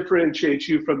that differentiates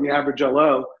you from the average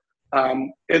LO.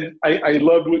 And I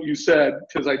loved what you said,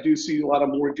 because I do see a lot of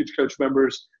mortgage coach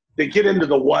members. They get into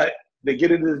the what, they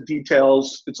get into the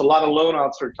details. It's a lot of loan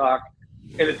officer talk.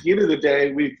 And at the end of the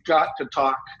day, we've got to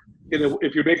talk.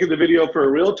 If you're making the video for a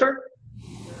realtor,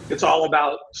 it's all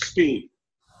about speed,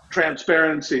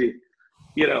 transparency.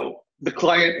 The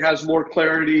client has more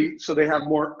clarity, so they have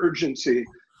more urgency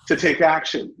to take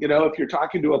action. If you're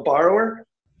talking to a borrower,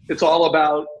 it's all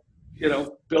about,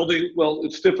 building, well,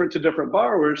 it's different to different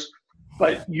borrowers,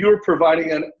 but you're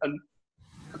providing a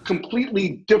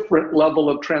completely different level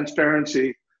of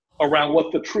transparency around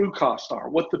what the true costs are,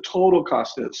 what the total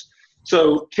cost is.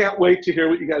 So can't wait to hear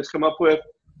what you guys come up with.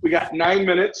 We got 9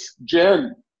 minutes.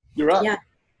 Jen, you're up. Yeah,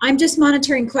 I'm just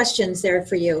monitoring questions there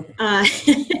for you.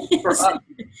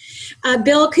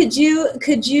 Bill, could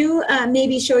you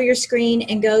maybe show your screen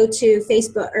and go to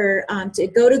Facebook or to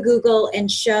go to Google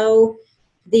and show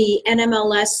the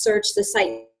NMLS search, the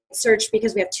site search,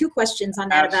 because we have 2 questions on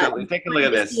that. Absolutely. Take a look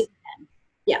at this.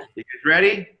 Yeah. You guys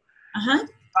ready? Uh-huh.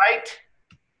 Site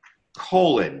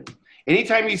colon.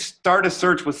 Anytime you start a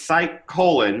search with site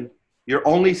colon, you're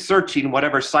only searching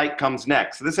whatever site comes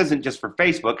next. So this isn't just for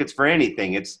Facebook, it's for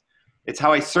anything. It's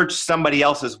how I search somebody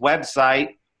else's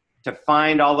website to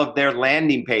find all of their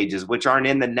landing pages, which aren't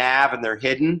in the nav and they're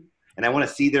hidden. And I want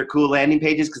to see their cool landing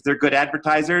pages because they're good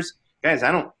advertisers. Guys,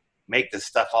 I don't make this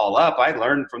stuff all up. I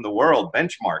learned from the world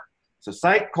benchmark. So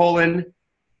site colon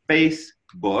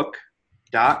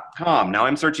Facebook.com. Now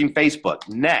I'm searching Facebook.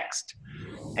 Next.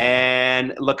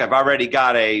 And look, I've already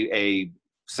got a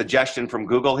suggestion from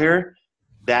Google here.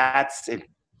 That's if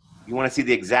you want to see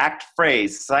the exact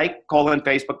phrase, site colon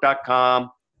Facebook.com,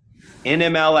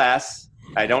 NMLS.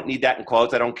 I don't need that in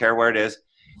quotes. I don't care where it is.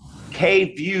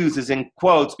 K views is in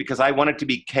quotes because I want it to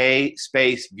be K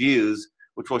space views,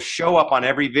 which will show up on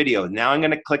every video. Now I'm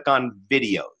going to click on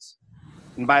videos.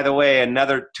 And by the way,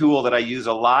 another tool that I use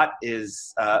a lot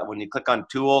is when you click on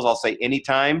tools, I'll say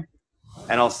anytime.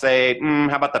 And I'll say,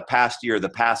 how about the past year, the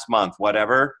past month,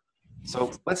 whatever. So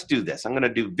let's do this. I'm going to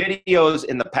do videos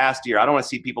in the past year. I don't want to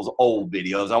see people's old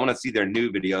videos. I want to see their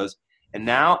new videos. And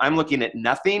now I'm looking at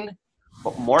nothing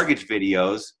but mortgage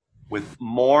videos with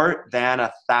more than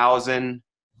 1,000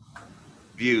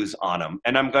 views on them.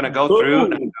 And I'm going to go through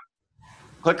and I'm going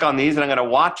to click on these and I'm going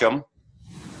to watch them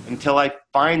until I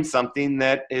find something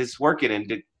that is working.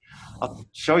 And I'll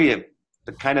show you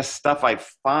the kind of stuff I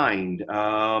find.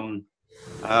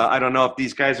 I don't know if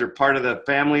these guys are part of the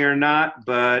family or not,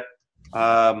 but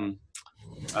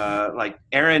like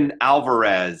Aaron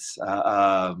Alvarez,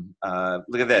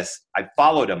 look at this. I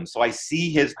followed him, so I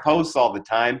see his posts all the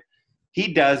time.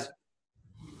 He does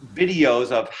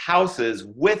videos of houses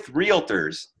with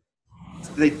realtors.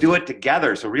 They do it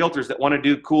together. So realtors that want to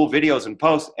do cool videos and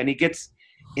posts, and he gets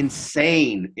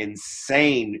insane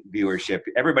viewership.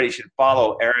 Everybody should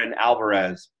follow Aaron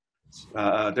Alvarez.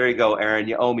 There you go, Aaron.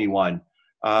 You owe me one.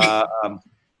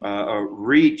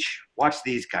 Reach. Watch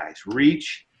these guys.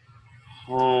 Reach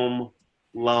Home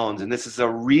Loans. And this is a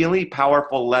really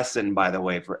powerful lesson, by the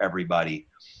way, for everybody.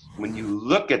 When you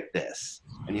look at this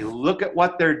and you look at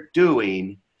what they're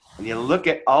doing and you look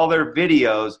at all their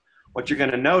videos, what you're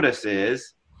going to notice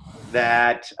is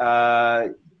that,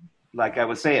 like I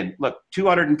was saying, look,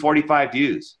 245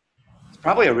 views. It's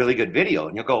probably a really good video.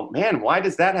 And you'll go, man, why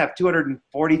does that have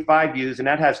 245 views and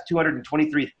that has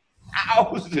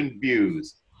 223,000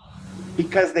 views?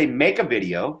 Because they make a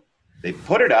video, they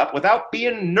put it up without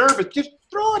being nervous. Just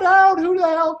throw it out. Who the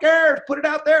hell cares? Put it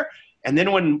out there. And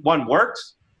then when one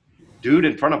works, dude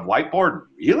in front of whiteboard,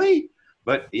 really?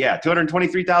 But yeah,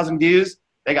 223,000 views.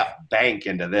 They got bank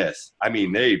into this. I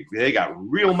mean, they got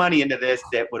real money into this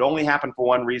that would only happen for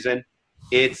one reason.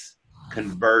 It's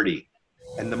converting.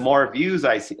 And the more views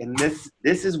I see, and this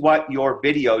is what your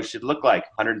video should look like.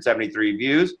 173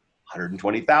 views,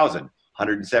 120,000,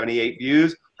 178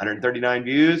 views, 139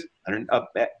 views.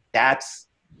 That's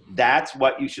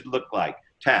what you should look like.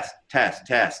 Test, test,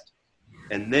 test.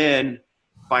 And then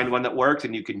find one that works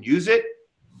and you can use it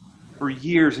for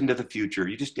years into the future.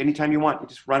 You just, anytime you want, you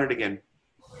just run it again.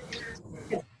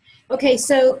 Okay,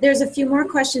 so there's a few more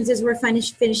questions as we're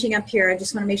finishing up here. I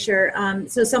just want to make sure.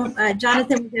 So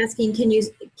Jonathan was asking, can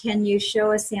you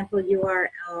show a sample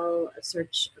URL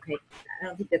search? Okay, I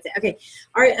don't think that's it. Okay,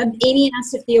 Amy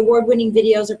asked if the award-winning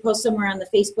videos are posted somewhere on the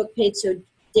Facebook page. So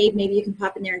Dave, maybe you can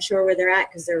pop in there and show where they're at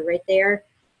because they're right there.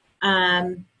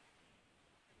 And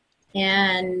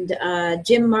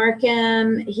Jim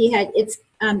Markham, you had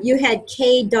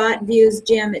K dot views,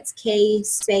 Jim. It's K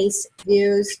space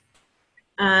views.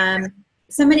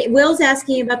 Will's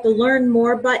asking about the learn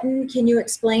more button. Can you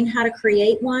explain how to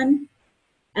create one?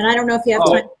 And I don't know if you have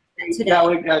time today.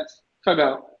 Time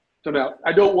out.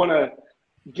 I don't want to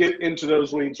get into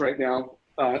those leads right now.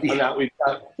 We've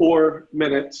got 4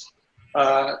 minutes.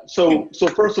 So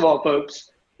first of all,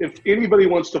 folks, if anybody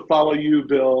wants to follow you,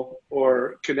 Bill,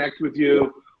 or connect with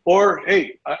you, or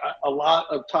hey, a lot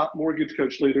of top mortgage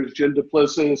coach leaders, Jen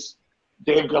Duplessis,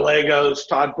 Dave Gallegos,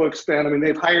 Todd Bookspan, I mean,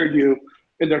 they've hired you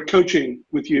and they're coaching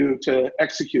with you to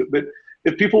execute. But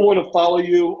if people want to follow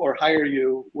you or hire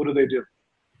you, what do they do?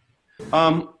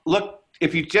 Look,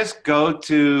 if you just go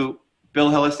to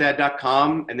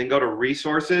billhillestad.com and then go to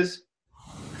resources.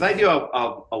 Because I do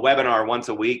a webinar once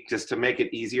a week just to make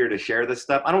it easier to share this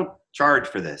stuff. I don't charge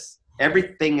for this.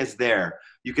 Everything is there.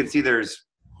 You can see there's,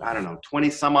 I don't know, 20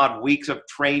 some odd weeks of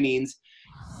trainings.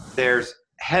 There's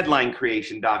headline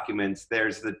creation documents.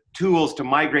 There's the tools to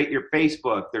migrate your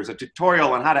Facebook. There's a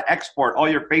tutorial on how to export all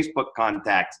your Facebook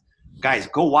contacts. Guys,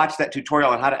 go watch that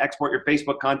tutorial on how to export your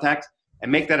Facebook contacts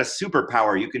and make that a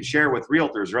superpower you can share with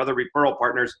realtors or other referral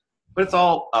partners. But it's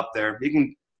all up there. You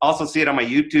can also see it on my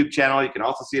YouTube channel. You can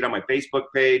also see it on my Facebook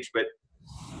page.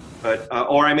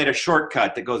 Or I made a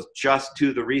shortcut that goes just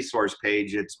to the resource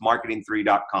page. It's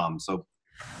marketing3.com. So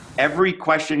every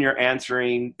question you're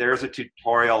answering, there's a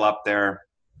tutorial up there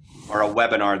or a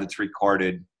webinar that's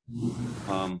recorded.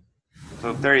 So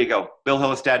there you go,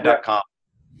 billhillestad.com.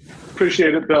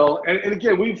 Appreciate it, Bill. And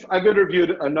again, I've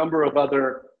interviewed a number of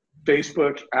other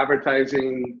Facebook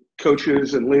advertising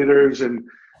coaches and leaders, and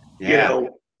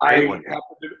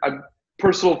I'm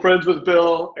personal friends with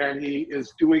Bill, and he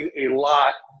is doing a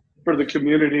lot for the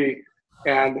community.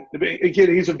 And again,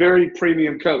 he's a very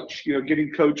premium coach.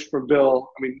 Getting coached from Bill,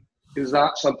 is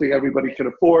not something everybody can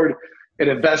afford and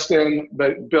invest in.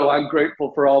 But Bill, I'm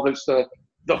grateful for all this,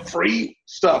 the free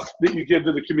stuff that you give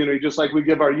to the community, just like we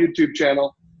give our YouTube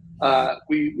channel.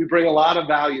 We bring a lot of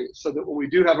value so that when we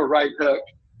do have a right hook,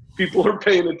 people are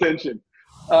paying attention.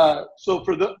 So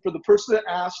for the person that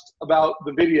asked about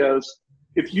the videos,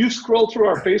 if you scroll through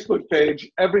our Facebook page,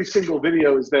 every single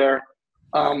video is there.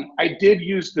 I did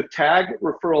use the tag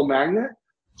referral magnet.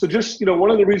 So just,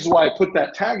 one of the reasons why I put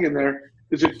that tag in there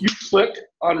is if you click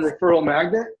on referral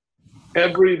magnet,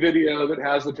 every video that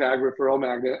has the tag referral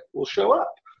magnet will show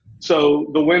up. So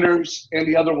the winners and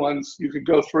the other ones, you could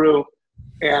go through,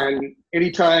 and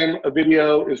anytime a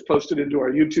video is posted into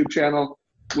our YouTube channel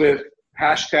with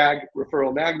hashtag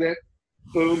referral magnet,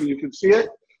 boom, you can see it.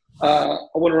 I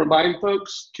want to remind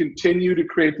folks, continue to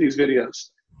create these videos.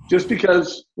 Just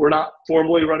because we're not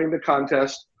formally running the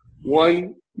contest,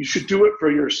 one, you should do it for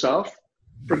yourself.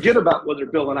 Forget about whether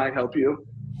Bill and I help you.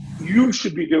 You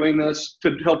should be doing this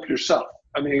to help yourself.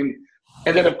 And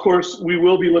then of course, we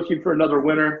will be looking for another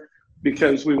winner,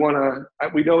 because we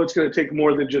know it's going to take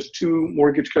more than just 2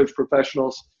 mortgage coach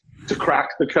professionals to crack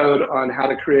the code on how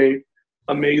to create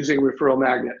amazing referral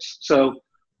magnets. So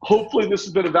hopefully this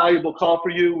has been a valuable call for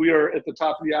you. We are at the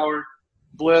top of the hour.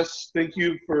 Bliss, thank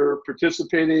you for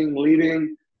participating,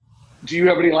 leading. Do you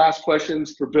have any last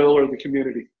questions for Bill or the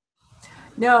community?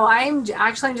 No, I'm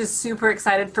just super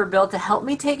excited for Bill to help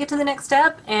me take it to the next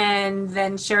step and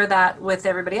then share that with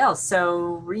everybody else. So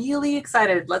really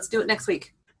excited. Let's do it next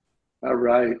week. All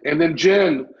right. And then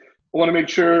Jen, I want to make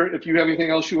sure if you have anything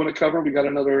else you want to cover, we got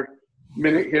another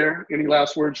minute here. Any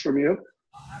last words from you?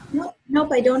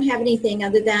 Nope, I don't have anything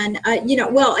other than,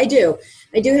 well, I do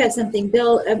have something.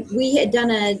 Bill, we had done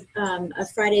a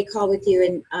Friday call with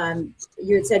you, and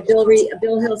you had said Bill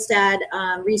Hillestad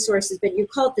resources, but you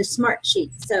call it the Smart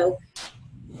Sheet. So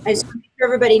I just want to make sure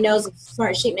everybody knows it's a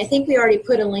Smart Sheet. And I think we already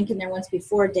put a link in there once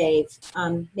before, Dave.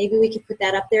 Maybe we could put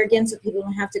that up there again so people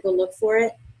don't have to go look for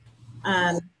it.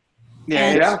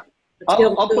 Yeah.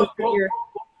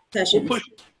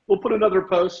 We'll put another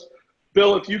post.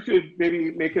 Bill, if you could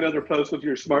maybe make another post with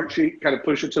your Smart Sheet, kind of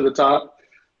push it to the top.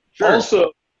 Sure.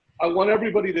 Also, I want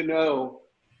everybody to know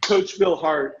Coach Bill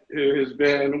Hart, who has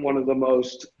been one of the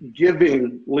most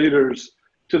giving leaders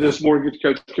to this mortgage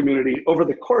coach community over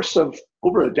the course of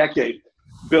over a decade.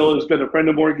 Bill has been a friend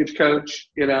of Mortgage Coach,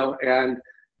 and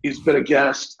he's been a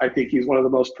guest. I think he's one of the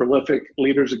most prolific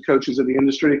leaders and coaches in the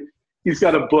industry. He's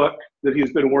got a book that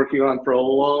he's been working on for a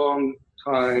long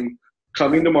time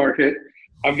coming to market.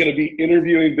 I'm going to be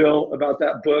interviewing Bill about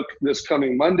that book this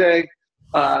coming Monday.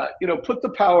 Put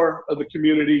the power of the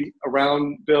community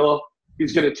around Bill.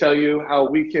 He's going to tell you how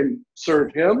we can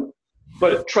serve him.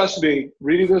 But trust me,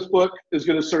 reading this book is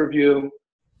going to serve you.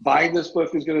 Buying this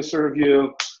book is going to serve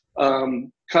you.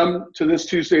 Come to this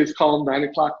Tuesday's call, 9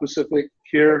 o'clock Pacific.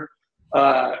 Hear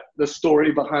the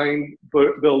story behind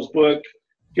Bill's book.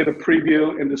 Get a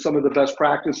preview into some of the best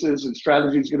practices and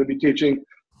strategies he's going to be teaching.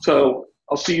 So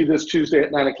I'll see you this Tuesday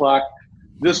at 9 o'clock.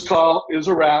 This call is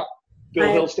a wrap. Bill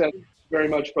Hillestad, very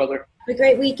much, brother. Have a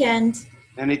great weekend.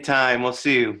 Anytime. We'll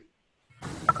see you.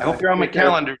 I hope you're on my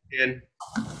calendar, Jen.